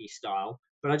Rocky style.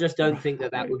 But I just don't think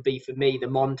that Right. would be for me the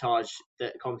montage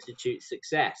that constitutes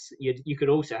success. You could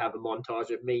also have a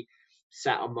montage of me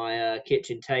sat on my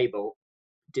kitchen table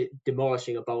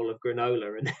demolishing a bowl of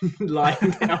granola and then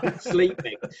lying down and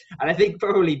sleeping. And I think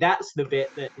probably that's the bit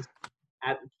that is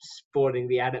spawning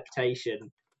the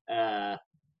adaptation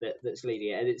that's leading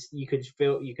it. And it's you could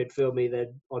feel me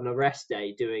then on a rest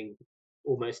day doing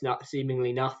almost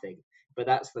seemingly nothing, but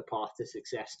that's the path to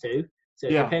success too. So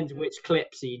it Yeah. depends which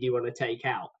clips you do want to take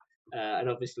out. And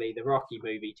obviously, the Rocky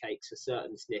movie takes a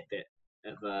certain snippet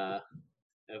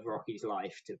of Rocky's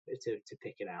life to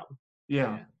pick it out.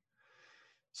 Yeah. Yeah.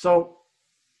 So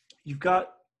you've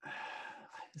got,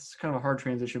 it's kind of a hard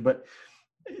transition, but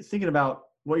thinking about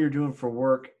what you're doing for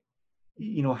work,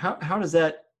 you know, how does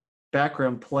that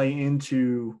background play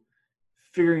into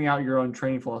figuring out your own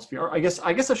training philosophy? Or I guess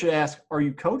I should ask, are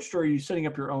you coached or are you setting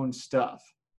up your own stuff?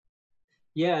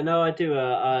 Yeah, no, I do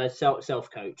a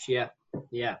self coach. Yeah,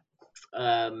 yeah.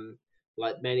 Um,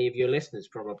 like many of your listeners,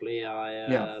 probably, I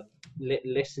Yeah.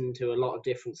 listen to a lot of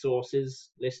different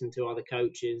sources, listen to other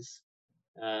coaches,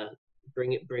 uh,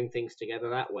 bring things together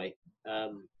that way.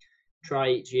 Um, Try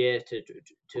each year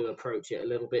to approach it a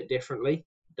little bit differently.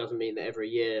 Doesn't mean that every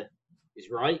year is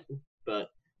right,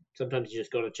 but sometimes you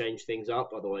just got to change things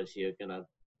up. Otherwise, you're gonna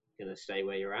stay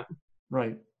where you're at.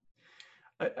 Right.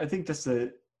 I think that's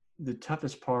the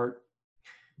toughest part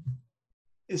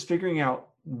is figuring out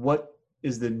what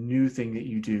is the new thing that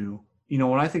you do. You know,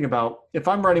 when I think about if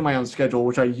I'm writing my own schedule,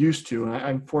 which I used to, and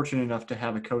I'm fortunate enough to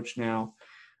have a coach now.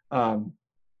 Um,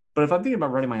 but if I'm thinking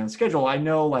about writing my own schedule, I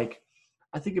know like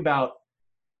I think about,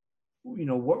 you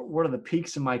know, what are the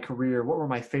peaks in my career? What were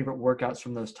my favorite workouts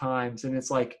from those times? And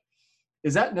it's like,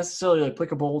 is that necessarily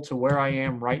applicable to where I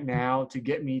am right now to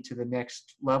get me to the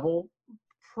next level?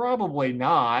 Probably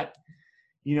not,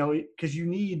 you know, because you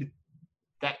need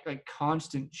that like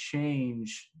constant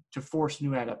change to force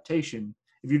new adaptation.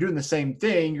 If you're doing the same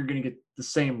thing, you're going to get the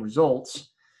same results.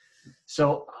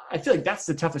 So I feel like that's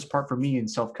the toughest part for me in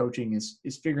self-coaching is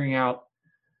figuring out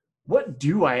what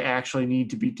do I actually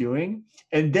need to be doing?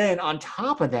 And then on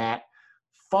top of that,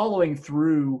 following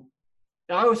through.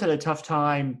 I always had a tough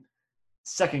time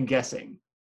second guessing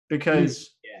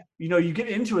because, Yeah, you know, you get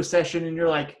into a session and you're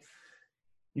like,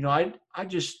 you know,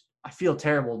 I feel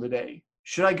terrible today.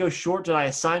 Should I go short? Did I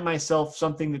assign myself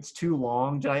something that's too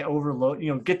long? Did I overload,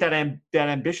 you know, get that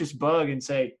ambitious bug and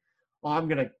say, well, I'm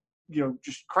going to, you know,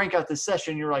 just crank out this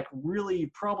session. You're like, really, you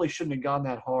probably shouldn't have gone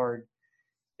that hard.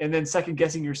 And then second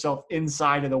guessing yourself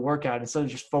inside of the workout instead of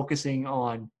just focusing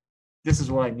on this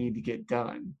is what I need to get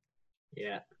done.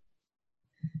 yeah,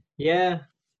 yeah.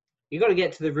 You got to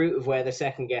get to the root of where the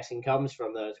second guessing comes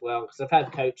from, though, as well. Because I've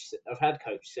had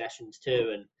coach sessions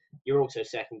too, and you're also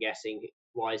second guessing.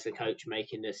 Why is the coach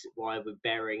making this? Why are we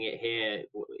burying it here?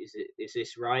 Is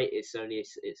this right? It's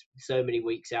so many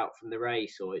weeks out from the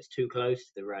race, or it's too close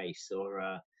to the race,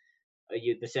 or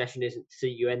the session isn't. So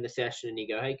you end the session and you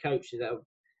go, "Hey, coach, is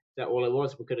that all it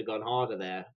was? We could have gone harder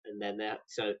there." And then that.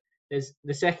 So there's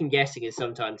the second guessing is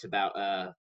sometimes about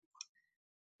uh,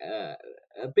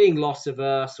 being loss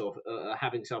averse or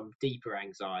having some deeper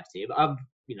anxiety. But I'm,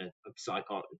 I'm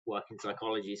working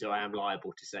psychology, so I am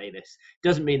liable to say this.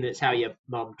 Doesn't mean that's how your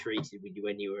mum treated you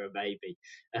when you were a baby,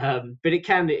 but it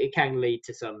can lead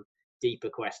to some deeper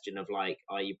question of like,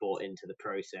 are you bought into the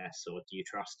process, or do you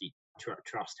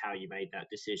trust how you made that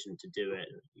decision to do it?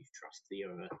 You trust the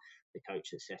coach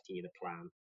that's setting you the plan.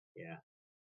 Yeah.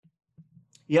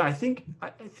 Yeah, I think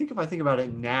if I think about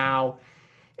it now,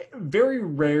 very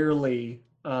rarely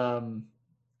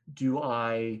do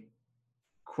I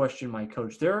question my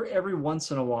coach. There, every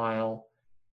once in a while,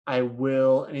 I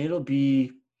will, and it'll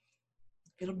be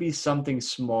something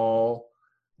small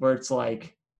where it's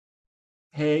like,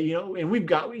 hey, and we've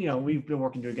been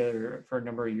working together for a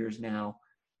number of years now.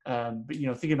 But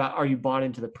thinking about, are you bought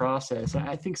into the process?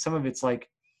 I think some of it's like,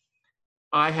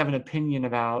 I have an opinion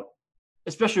about,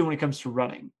 especially when it comes to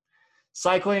running,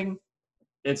 cycling.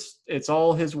 It's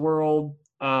all his world.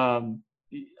 I'm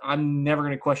never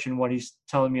going to question what he's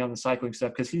telling me on the cycling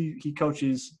stuff, because he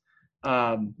coaches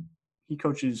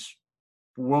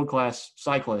world class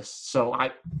cyclists. So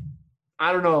I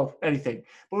don't know anything.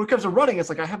 But when it comes to running, it's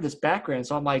like I have this background,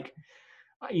 so I'm like,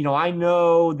 I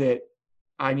know that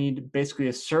I need basically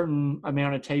a certain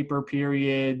amount of taper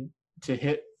period to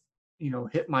hit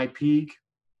my peak.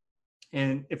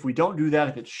 And if we don't do that,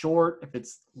 if it's short, if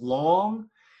it's long,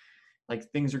 like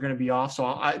things are going to be off.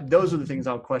 So those are the things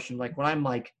I'll question. Like when I'm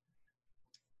like,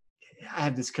 I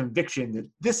have this conviction that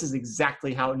this is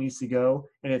exactly how it needs to go,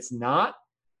 and it's not,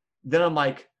 then I'm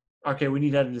like, okay, we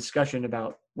need to have a discussion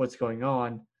about what's going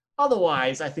on.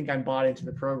 Otherwise, I think I'm bought into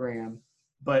the program.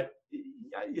 But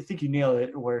I think you nailed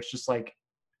it, where it's just like,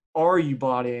 are you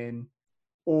bought in,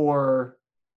 or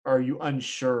are you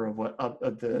unsure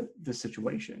of the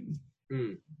situation?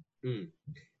 Mm, mm.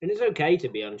 And it's okay to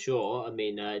be unsure. I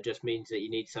mean, it just means that you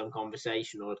need some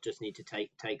conversation, or just need to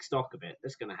take stock of it.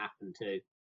 That's going to happen too.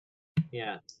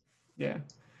 Yeah. Yeah.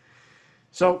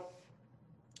 So,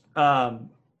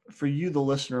 for you, the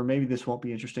listener, maybe this won't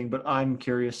be interesting, but I'm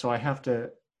curious, so I have to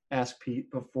ask Pete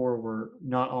before we're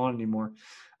not on anymore.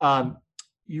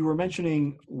 You were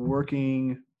mentioning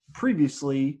working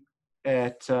previously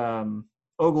at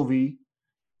Ogilvy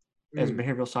as a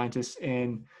behavioral scientist,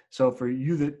 and so for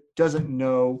you that doesn't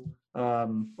know,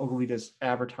 Ogilvy does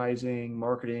advertising,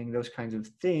 marketing, those kinds of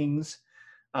things.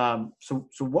 So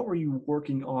what were you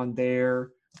working on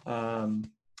there?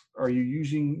 Are you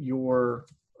using your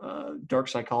dark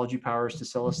psychology powers to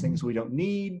sell us things we don't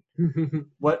need?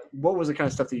 What was the kind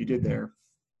of stuff that you did there?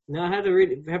 No,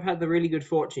 have had the really good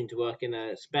fortune to work in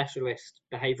a specialist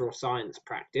behavioral science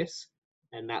practice,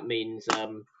 and that means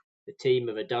the team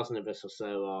of a dozen of us or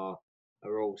so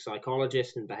are all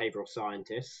psychologists and behavioral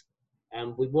scientists,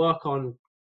 and we work on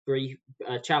brief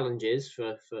challenges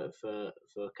for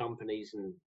companies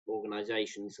and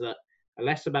organizations that are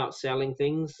less about selling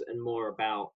things and more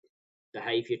about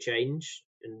behavior change.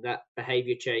 And that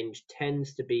behavior change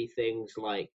tends to be things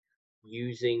like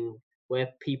using where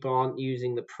people aren't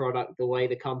using the product the way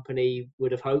the company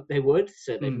would have hoped they would,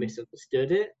 so they've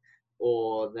misunderstood it,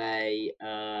 or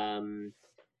um,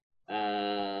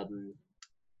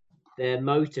 they're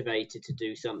motivated to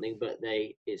do something, but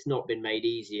it's not been made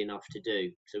easy enough to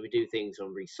do. So we do things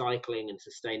on recycling and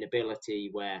sustainability,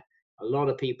 where a lot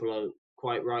of people are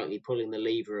quite rightly pulling the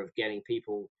lever of getting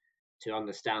people to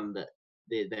understand that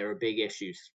there are big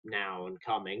issues now and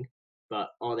coming, but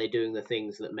are they doing the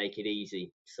things that make it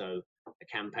easy? So a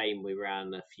campaign we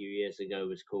ran a few years ago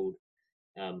was called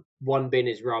One Bin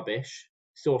is Rubbish,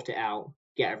 Sort It Out,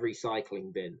 Get a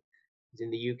Recycling Bin. In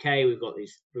the UK, we've got a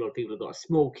lot of people have got a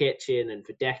small kitchen, and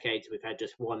for decades we've had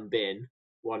just one bin,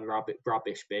 one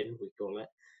rubbish bin, we call it.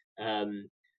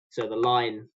 So the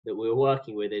line that we're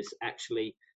working with is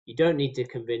actually, you don't need to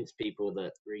convince people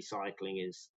that recycling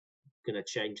is going to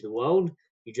change the world.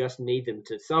 You just need them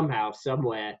to somehow,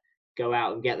 somewhere, go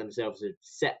out and get themselves a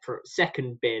separate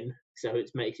second bin, so it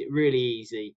makes it really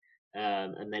easy,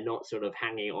 and they're not sort of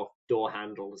hanging it off door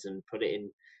handles and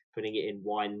putting it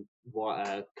in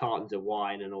cartons of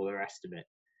wine and all the rest of it.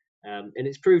 And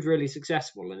it's proved really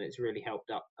successful, and it's really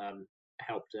helped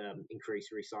increase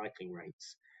recycling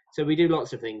rates. So we do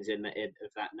lots of things of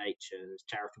that nature. There's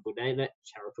charitable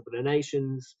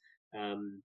donations,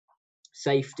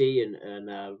 safety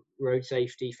and road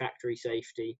safety, factory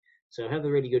safety. So I have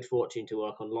the really good fortune to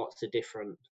work on lots of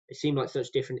different. It seem like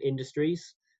such different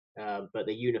industries, but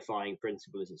the unifying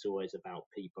principle is it's always about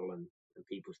people and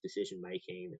people's decision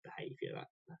making and behavior.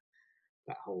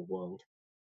 That whole world.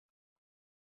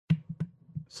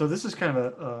 So this is kind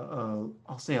of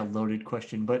I'll say a loaded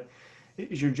question, but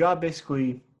is your job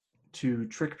basically to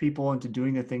trick people into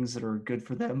doing the things that are good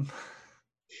for them?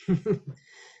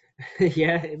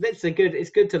 Yeah, it's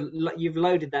good to you've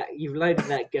loaded that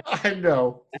gun. I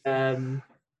know.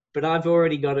 But I've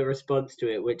already got a response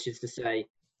to it, which is to say,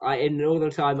 in all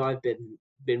the time I've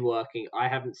been working, I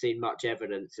haven't seen much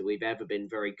evidence that we've ever been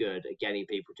very good at getting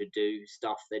people to do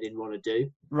stuff they didn't want to do.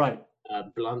 Right.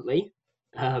 Bluntly,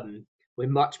 we're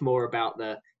much more about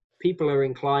the people are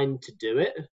inclined to do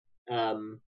it.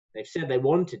 They've said they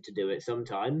wanted to do it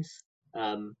sometimes,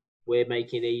 we're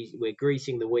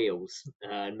greasing the wheels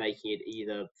and making it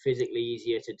either physically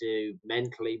easier to do,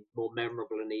 mentally more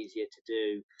memorable and easier to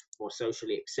do, more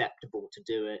socially acceptable to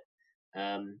do it.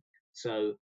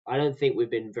 So I don't think we've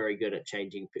been very good at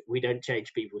changing. We don't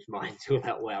change people's minds all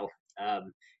that well.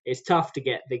 It's tough to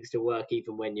get things to work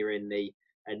even when you're in the,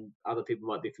 and other people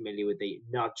might be familiar with the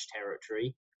nudge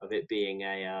territory of it being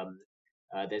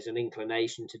there's an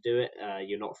inclination to do it.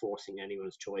 You're not forcing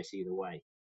anyone's choice either way.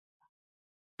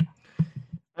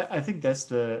 I think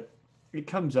it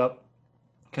comes up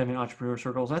kind of in entrepreneur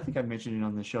circles. I think I mentioned it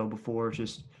on the show before.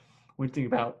 Just when you think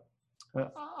about,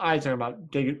 I talk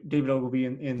about David Ogilvy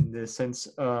in the sense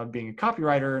of being a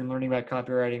copywriter and learning about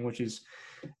copywriting, which is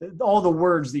all the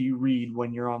words that you read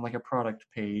when you're on like a product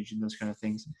page and those kind of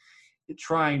things.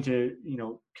 Trying to,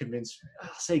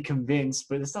 convince,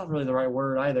 but it's not really the right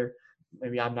word either.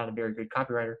 Maybe I'm not a very good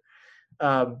copywriter,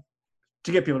 to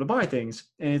get people to buy things.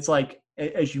 And it's like,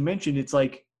 as you mentioned, it's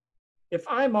like, if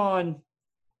I'm on,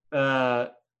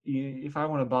 if I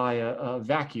want to buy a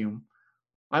vacuum,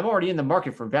 I'm already in the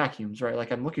market for vacuums, right?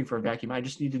 Like I'm looking for a vacuum. I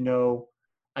just need to know,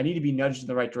 I need to be nudged in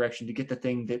the right direction to get the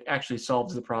thing that actually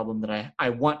solves the problem that I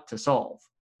want to solve.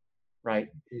 Right.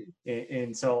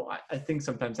 And so I think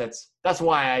sometimes that's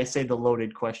why I say the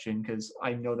loaded question, because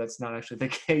I know that's not actually the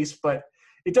case, but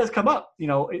it does come up.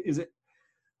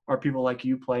 Are people like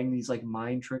you playing these like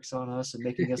mind tricks on us and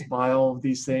making us buy all of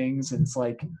these things? And it's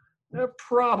like,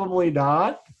 probably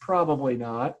not.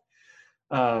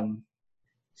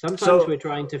 Sometimes we're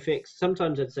trying to fix.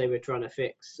 Sometimes I'd say we're trying to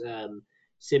fix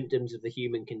symptoms of the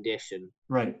human condition.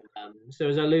 Right. So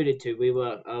as I alluded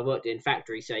to, I worked in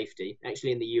factory safety,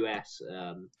 actually in the US,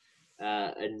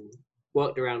 and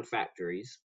worked around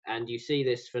factories. And you see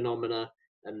this phenomena,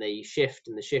 and the shift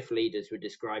leaders would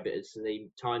describe it as the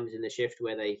times in the shift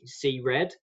where they see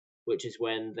red, which is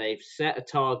when they've set a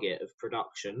target of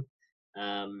production,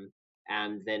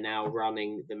 and they're now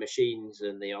running the machines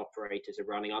and the operators are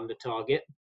running under target,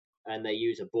 and they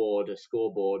use a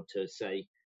scoreboard to say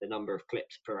the number of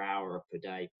clips per hour or per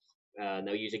day.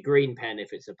 They'll use a green pen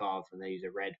if it's above, and they use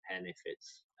a red pen if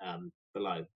it's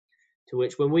below. To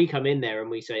which, when we come in there and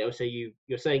we say, "Oh, so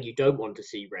you're saying you don't want to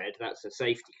see red? That's a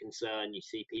safety concern. You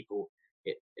see people,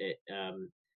 it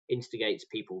instigates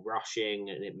people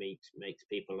rushing, and it makes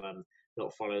people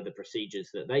not follow the procedures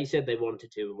that they said they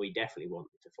wanted to, and we definitely want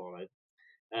them to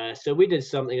follow." So we did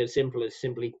something as simple as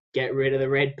simply get rid of the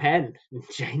red pen and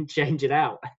change it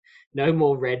out. No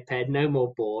more red pen, no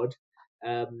more board.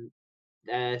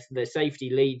 The safety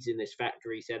leads in this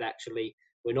factory said, actually,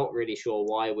 we're not really sure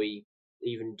why we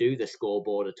even do the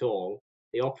scoreboard at all.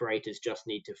 The operators just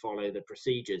need to follow the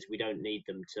procedures. We don't need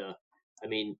them to,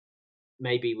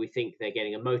 maybe we think they're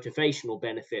getting a motivational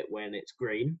benefit when it's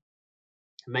green.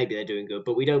 Maybe they're doing good,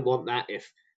 but we don't want that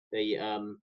if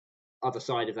the other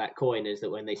side of that coin is that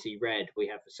when they see red, we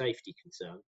have a safety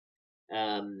concern.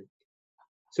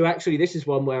 So actually, this is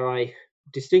one where I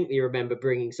distinctly remember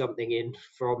bringing something in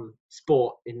from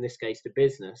sport, in this case to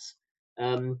business.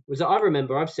 Was that I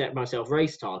remember I've set myself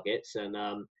race targets, and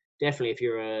definitely if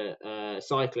you're a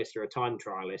cyclist or a time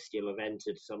trialist, you'll have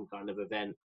entered some kind of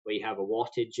event where you have a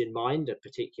wattage in mind, a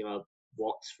particular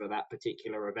watts for that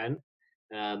particular event.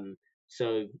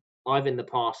 So I've in the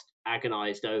past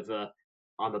agonized over,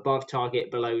 I'm above target,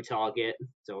 below target.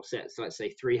 So I'll set, so let's say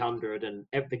 300, and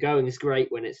the going is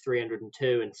great when it's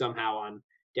 302, and somehow I'm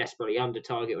desperately under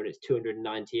target when it's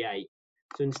 298.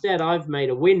 So instead, I've made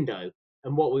a window,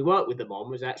 and what we worked with them on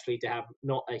was actually to have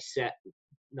not a set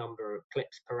number of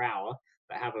clips per hour,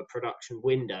 but have a production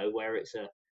window where it's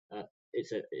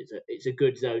a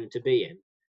good zone to be in.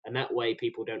 And that way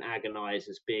people don't agonize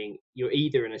as being, you're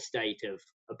either in a state of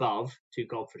above, too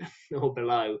confident, or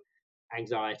below,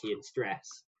 anxiety and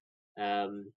stress.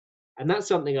 And that's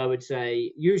something I would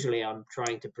say, usually I'm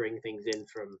trying to bring things in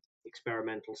from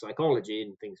experimental psychology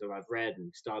and things that I've read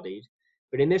and studied.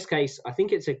 But in this case, I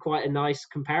think it's quite a nice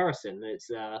comparison. It's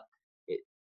a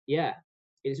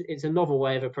novel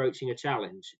way of approaching a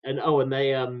challenge. And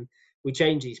we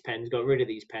changed these pens, got rid of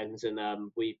these pens, and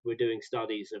we were doing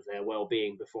studies of their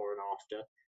well-being before and after,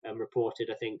 and reported,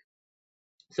 I think,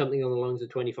 something along the lines of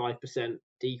 25%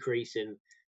 decrease in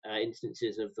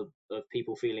instances of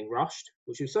people feeling rushed,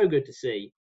 which was so good to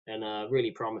see and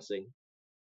really promising.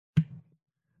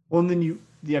 Well, and then you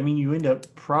end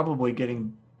up probably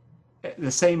getting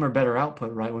the same or better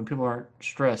output, right? When people aren't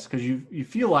stressed, because you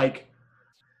feel like,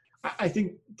 I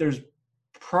think there's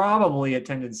probably a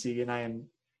tendency, and I am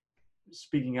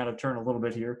speaking out of turn a little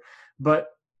bit here,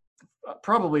 but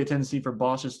probably a tendency for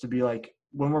bosses to be like,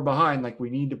 when we're behind, like we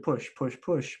need to push,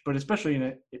 but especially in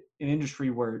an industry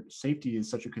where safety is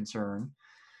such a concern,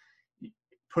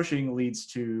 pushing leads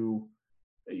to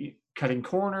cutting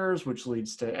corners, which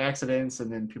leads to accidents,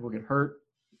 and then people get hurt.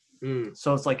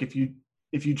 So it's like if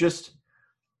you just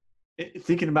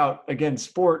thinking about, again,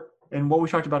 sport and what we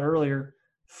talked about earlier,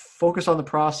 focus on the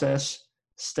process,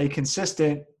 stay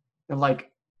consistent, and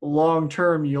like long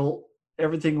term,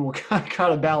 everything will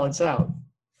kind of balance out.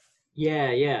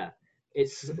 Yeah.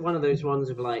 It's one of those ones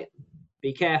of like,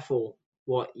 be careful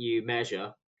what you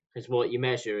measure, because what you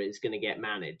measure is going to get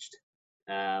managed.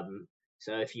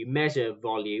 So if you measure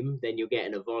volume, then you'll get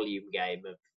in a volume game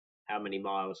of how many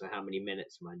miles or how many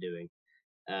minutes am I doing.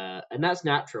 And that's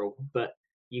natural, but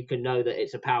you can know that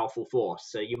it's a powerful force.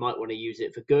 So you might want to use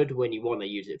it for good when you want to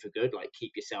use it for good, like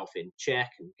keep yourself in check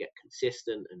and get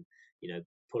consistent and,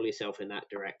 pull yourself in that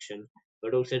direction.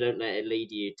 But also don't let it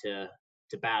lead you to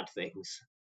bad things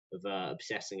of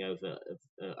obsessing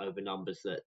over numbers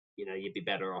that, you'd be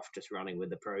better off just running with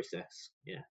the process.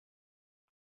 Yeah.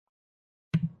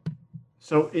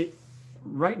 So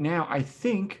right now, I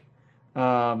think,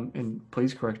 and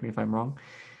please correct me if I'm wrong,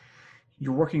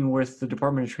 you're working with the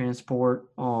Department of Transport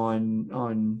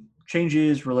on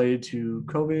changes related to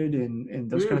COVID and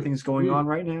those kind of things going on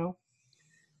right now.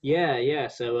 Yeah.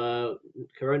 So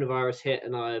coronavirus hit,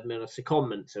 and I'm in a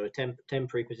secondment, so a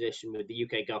temporary position with the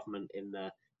UK government in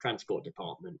the transport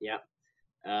department. Yeah.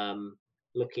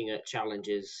 Looking at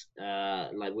challenges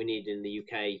like we need in the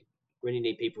UK, really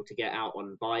need people to get out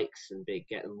on bikes and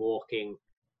get them walking.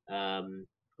 A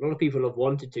lot of people have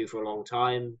wanted to for a long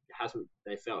time.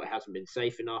 They felt it hasn't been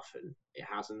safe enough, and it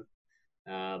hasn't.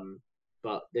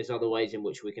 But there's other ways in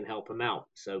which we can help them out.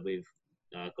 So we've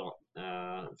got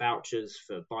vouchers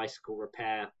for bicycle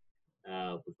repair.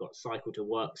 We've got cycle to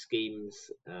work schemes.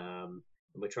 And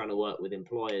we're trying to work with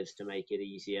employers to make it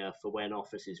easier for when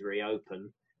offices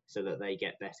reopen, so that they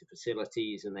get better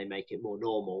facilities and they make it more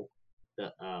normal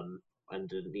that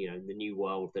under the new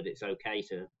world, that it's okay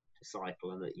to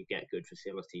cycle and that you get good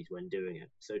facilities when doing it.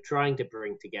 So trying to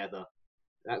bring together,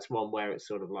 that's one where it's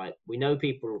sort of like, we know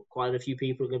quite a few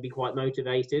people are going to be quite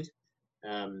motivated.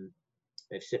 A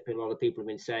lot of people have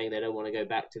been saying they don't want to go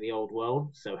back to the old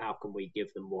world. So how can we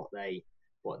give them what they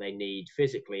need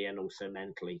physically and also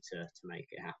mentally to make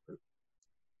it happen?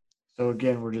 So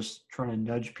again, we're just trying to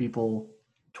nudge people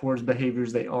towards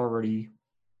behaviors they already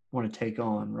want to take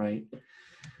on, right?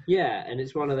 Yeah, and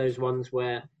it's one of those ones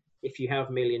where if you have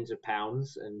millions of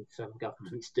pounds, and some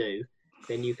governments do,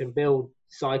 then you can build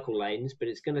cycle lanes, but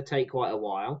it's going to take quite a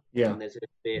while. Yeah. And there's going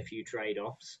to be a few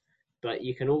trade-offs. But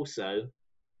you can also,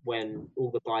 when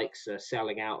all the bikes are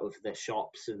selling out of the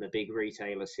shops and the big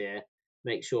retailers here,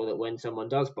 make sure that when someone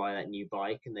does buy that new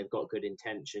bike and they've got good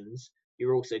intentions,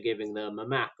 you're also giving them a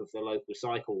map of the local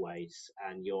cycleways,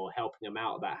 and you're helping them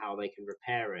out about how they can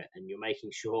repair it, and you're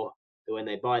making sure that when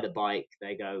they buy the bike,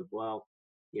 they go, well,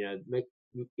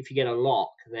 if you get a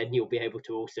lock, then you'll be able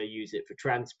to also use it for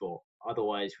transport.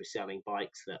 Otherwise, we're selling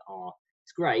bikes that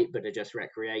it's great, but they're just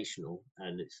recreational,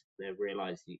 and they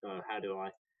realise, how do I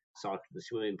cycle to the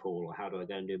swimming pool, or how do I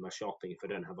go and do my shopping if I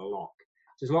don't have a lock?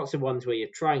 So there's lots of ones where you're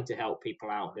trying to help people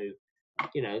out who,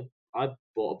 I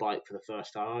bought a bike for the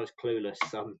first time. I was clueless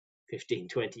some 15,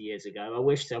 20 years ago. I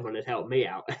wish someone had helped me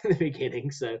out at the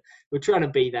beginning. So we're trying to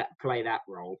play that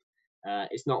role.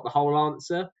 It's not the whole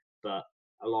answer, but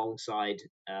alongside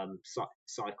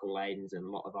cycle lanes and a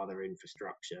lot of other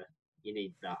infrastructure, you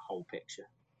need the whole picture.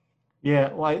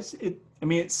 Yeah, well,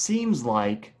 it seems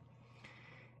like,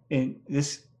 and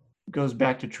this goes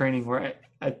back to training, where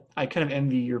I kind of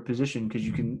envy your position, because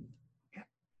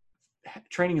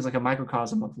training is like a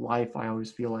microcosm of life. I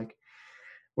always feel like,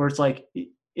 where it's like,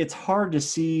 it's hard to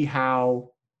see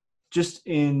how just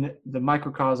in the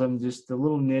microcosm, just the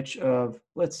little niche of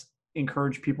let's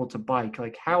encourage people to bike,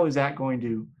 like how is that going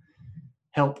to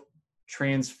help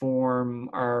transform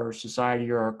our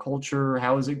society or our culture?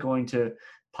 How is it going to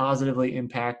positively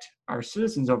impact our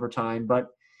citizens over time? But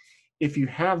if you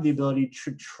have the ability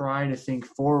to try to think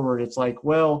forward, it's like,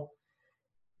 well,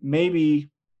 maybe,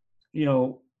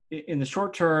 in the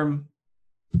short term,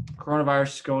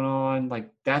 coronavirus is going on, like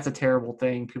that's a terrible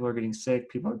thing. People are getting sick,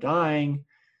 people are dying.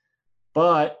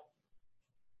 But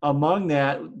among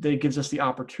that gives us the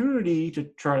opportunity to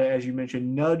try to, as you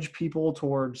mentioned, nudge people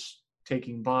towards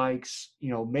taking bikes,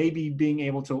 maybe being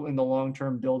able to, in the long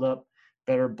term, build up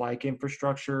better bike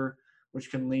infrastructure, which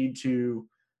can lead to,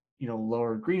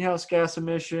 lower greenhouse gas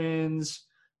emissions,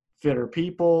 fitter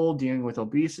people, dealing with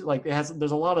obesity. Like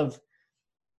there's a lot of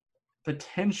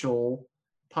potential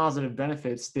positive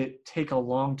benefits that take a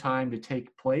long time to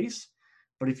take place.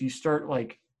 But if you start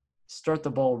the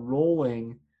ball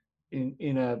rolling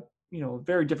in a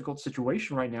very difficult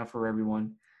situation right now for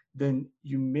everyone, then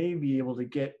you may be able to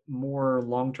get more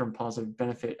long-term positive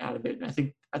benefit out of it.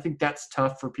 And I think that's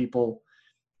tough for people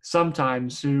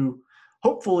sometimes who,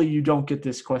 hopefully you don't get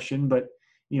this question, but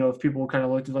if people kind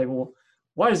of looked at like, well,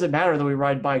 why does it matter that we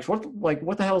ride bikes? What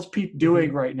the hell is Pete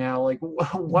doing right now? Like,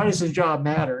 why does his job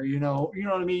matter? You know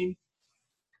what I mean?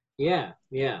 Yeah,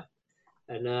 yeah.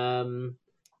 And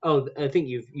I think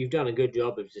you've done a good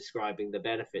job of describing the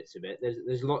benefits of it.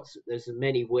 There's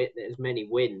many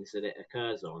wins that it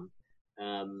occurs on,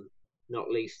 not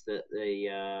least that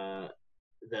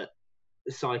the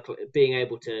cycle being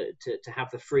able to have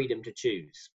the freedom to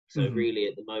choose. So really,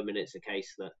 at the moment, it's a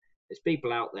case that there's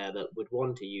people out there that would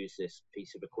want to use this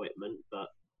piece of equipment, but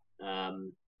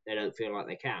they don't feel like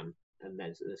they can, and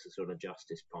there's a sort of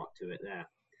justice part to it there.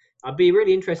 I'd be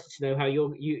really interested to know how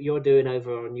you're doing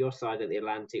over on your side of the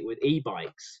Atlantic with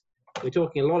e-bikes. We're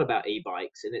talking a lot about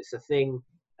e-bikes, and it's a thing.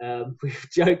 We've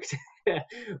joked that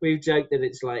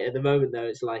it's like, at the moment though,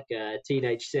 it's like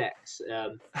teenage sex.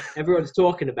 Everyone's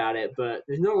talking about it, but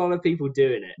there's not a lot of people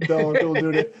doing it. No, people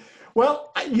doing it.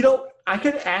 Well, I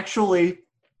could actually.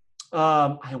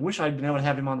 I wish I'd been able to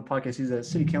have him on the podcast. He's a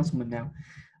city councilman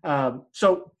now.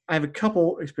 So I have a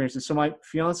couple experiences. So my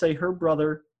fiance, her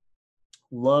brother,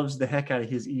 loves the heck out of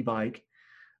his e-bike.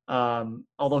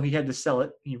 Although he had to sell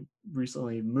it. He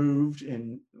recently moved,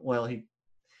 and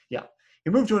he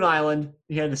moved to an island.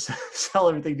 He had to sell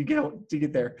everything to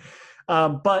get there.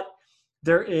 But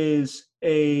there is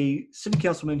a city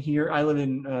councilman here. I live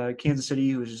in Kansas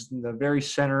City, which is in the very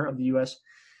center of the U.S.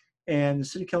 And the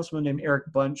city councilman named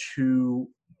Eric Bunch, who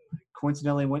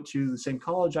coincidentally went to the same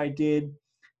college I did.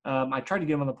 I tried to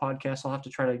get him on the podcast. I'll have to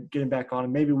try to get him back on,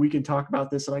 and maybe we can talk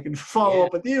about this and I can follow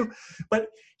up with you. But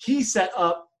he's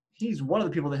one of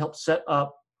the people that helped set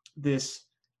up this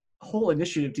whole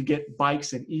initiative to get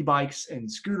bikes and e-bikes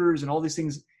and scooters and all these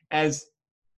things as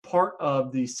part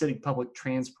of the city public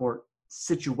transport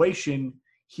situation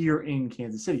here in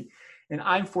Kansas City. And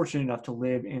I'm fortunate enough to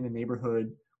live in a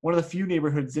neighborhood, one of the few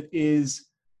neighborhoods that is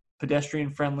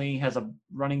pedestrian friendly, has a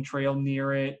running trail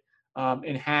near it,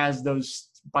 and has those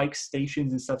bike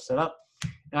stations and stuff set up.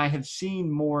 And I have seen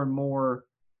more and more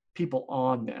people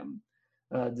on them.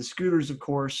 The scooters, of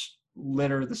course,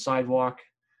 litter the sidewalk,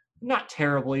 not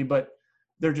terribly, but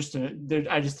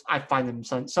I find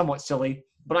them somewhat silly,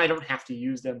 but I don't have to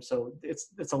use them. So it's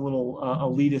a little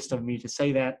elitist of me to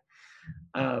say that.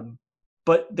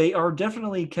 But they are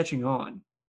definitely catching on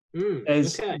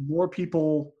as more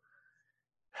people.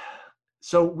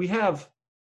 So we have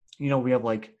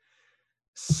like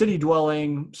city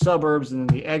dwelling suburbs and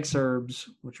then the exurbs,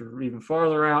 which are even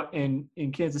farther out in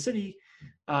Kansas City.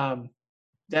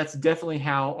 That's definitely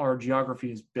how our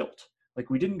geography is built. Like,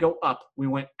 we didn't go up, we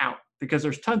went out, because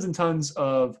there's tons and tons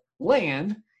of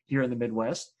land here in the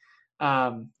Midwest.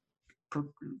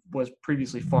 Was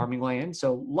previously farming land,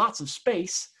 so lots of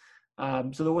space.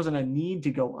 So there wasn't a need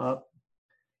to go up,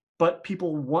 but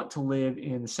people want to live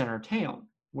in the center of town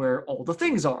where all the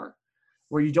things are,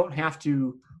 where you don't have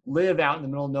to live out in the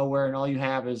middle of nowhere and all you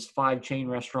have is 5 chain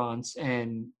restaurants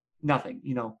and nothing,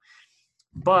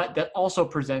 But that also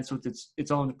presents with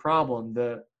its own problem.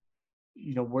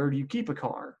 Where do you keep a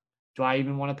car? Do I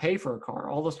even want to pay for a car?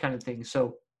 All those kind of things.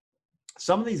 So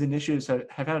some of these initiatives have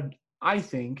had, I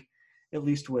think, at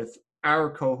least with our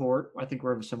cohort, I think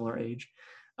we're of a similar age,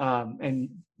 and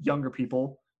younger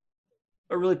people,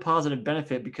 a really positive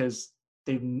benefit, because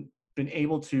they've been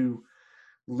able to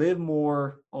live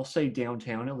more, I'll say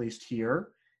downtown, at least here,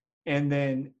 and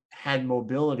then had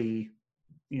mobility,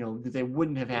 that they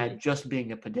wouldn't have had just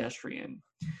being a pedestrian.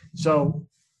 So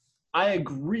I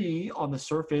agree on the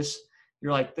surface.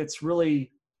 You're like, that's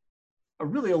really a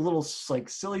little like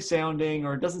silly sounding,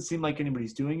 or it doesn't seem like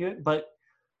anybody's doing it, but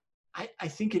I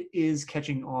think it is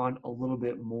catching on a little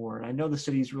bit more. And I know the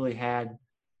city's really had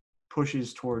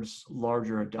pushes towards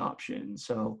larger adoption.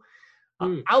 So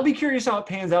I'll be curious how it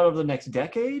pans out over the next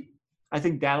decade. I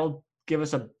think that'll give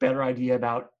us a better idea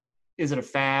about, is it a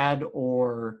fad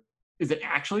or is it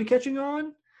actually catching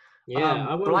on?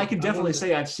 Yeah, but I can definitely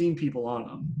say I've seen people on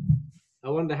them. I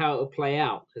wonder how it'll play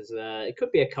out, because it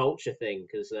could be a culture thing,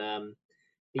 because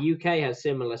the UK has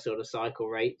similar sort of cycle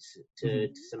rates to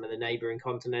some of the neighbouring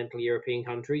continental European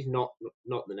countries, not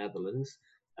the Netherlands,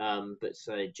 but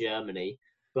say Germany.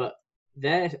 But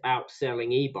they're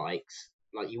outselling e-bikes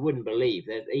like you wouldn't believe.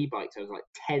 Their e-bikes are like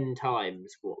 10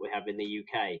 times what we have in the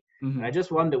UK. And I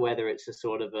just wonder whether it's a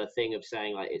sort of a thing of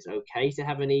saying like it's okay to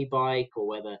have an e-bike, or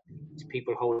whether it's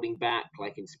people holding back,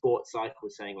 like in sports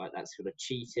cycles, saying like that's sort of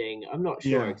cheating. I'm not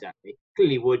sure exactly.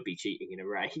 Clearly would be cheating in a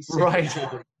race. Right.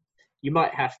 You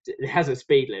might have to. It has a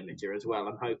speed limiter as well.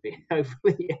 I'm hoping,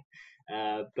 hopefully.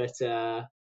 But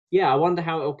yeah, I wonder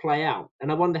how it'll play out,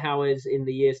 and I wonder how, as in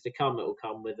the years to come, it will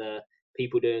come with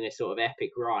people doing a sort of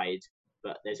epic ride.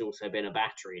 But there's also been a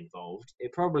battery involved.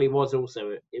 It probably was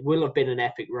also. It will have been an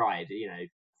epic ride,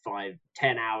 5-10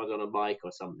 hours on a bike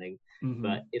or something. Mm-hmm.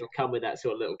 But it'll come with that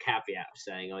sort of little caveat of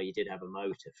saying, "Oh, you did have a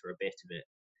motor for a bit of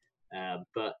it."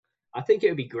 But I think it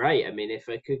would be great. I mean, if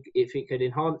it could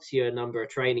enhance your number of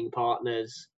training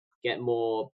partners, get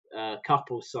more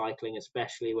couples cycling,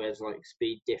 especially where there's like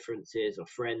speed differences or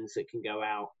friends that can go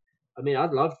out. I mean,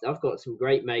 I've got some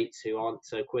great mates who aren't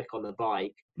so quick on the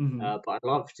bike, Mm-hmm. but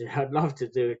I'd love to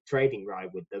do a training ride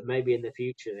with them. Maybe in the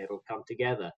future it'll come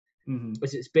together. Mm-hmm.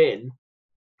 As it's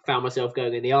found myself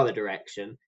going in the other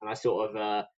direction, and I sort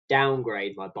of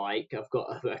downgrade my bike. I've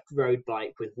got a road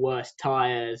bike with worse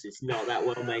tires. It's not that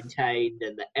well maintained,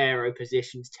 and the aero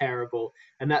position's terrible.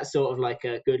 And that's sort of like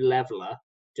a good leveler,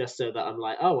 just so that I'm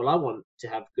like, oh well, I want to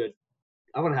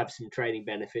have some training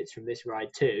benefits from this ride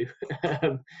too.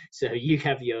 So you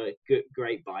have your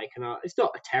great bike, and it's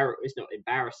not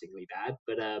embarrassingly bad,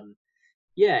 but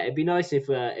yeah, it'd be nice if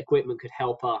equipment could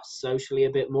help us socially a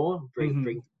bit more, Mm-hmm.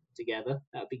 bring together.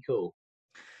 That'd be cool.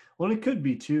 Well, it could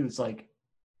be too. It's like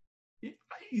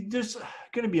there's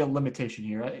going to be a limitation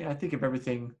here. I think of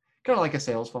everything kind of like a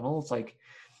sales funnel. It's like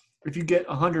if you get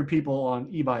 100 people on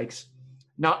e-bikes,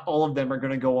 not all of them are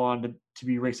going to go on to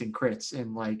be racing crits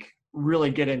and like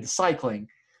really get into cycling.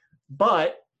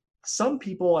 But some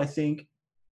people, I think,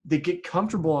 they get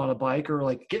comfortable on a bike or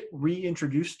like get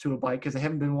reintroduced to a bike because they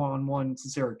haven't been on one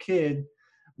since they were a kid,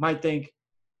 might think,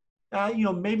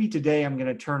 maybe today I'm going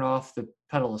to turn off the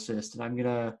pedal assist and I'm going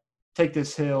to take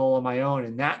this hill on my own.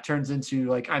 And that turns into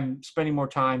like I'm spending more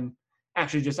time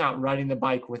actually just out riding the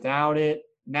bike without it.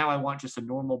 Now I want just a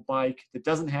normal bike that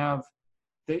doesn't have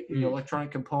the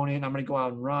electronic component. I'm going to go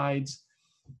out and rides.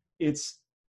 It's,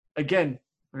 again,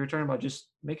 we were talking about just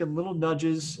making little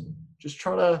nudges, just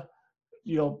try to,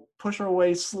 push our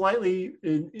way slightly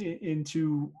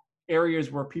into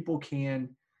areas where people can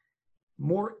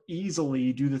more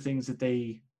easily do the things that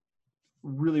they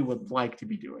really would like to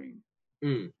be doing.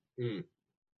 Mm, mm.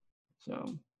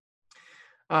 So,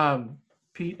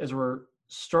 Pete, as we're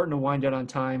starting to wind out on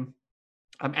time,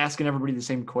 I'm asking everybody the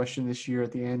same question this year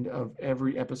at the end of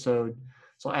every episode.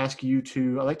 So I'll ask you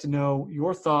too. I'd like to know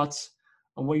your thoughts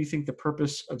on what you think the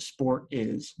purpose of sport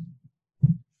is.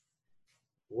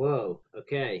 Whoa.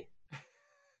 Okay.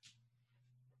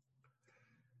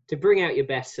 To bring out your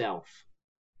best self.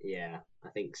 Yeah, I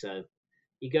think so.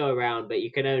 You go around, but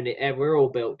you can only. We're all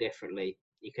built differently.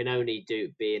 You can only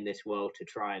be in this world to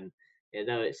try and. I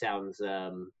know it sounds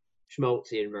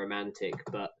schmaltzy and romantic,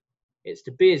 but it's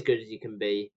to be as good as you can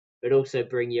be, but also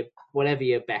bring whatever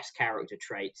your best character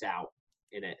traits out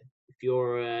in it. If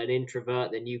you're an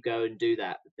introvert, then you go and do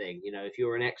that thing. If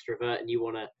you're an extrovert and you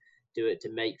want to do it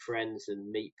to make friends and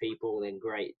meet people, then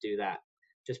great, do that.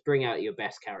 Just bring out your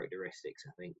best characteristics,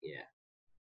 I think. Yeah.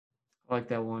 I like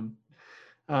that one.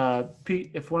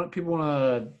 Pete, if people want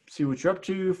to see what you're up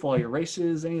to, follow your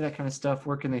races, any of that kind of stuff,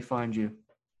 where can they find you?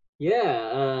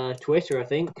 Yeah, Twitter, I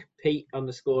think.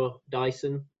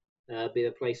 Pete_Dyson be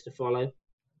the place to follow.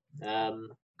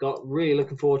 Got really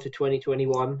looking forward to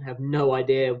 2021. Have no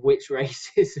idea which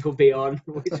races will be on,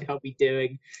 which I'll be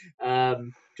doing.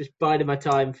 Just biding my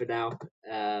time for now.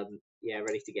 Yeah,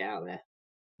 ready to get out there.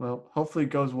 Well, hopefully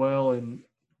it goes well and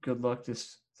good luck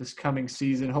this coming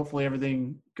season. Hopefully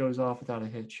everything goes off without a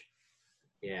hitch.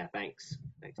 Yeah, thanks.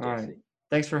 Thanks, All Jesse. right.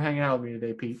 Thanks for hanging out with me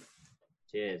today, Pete.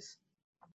 Cheers.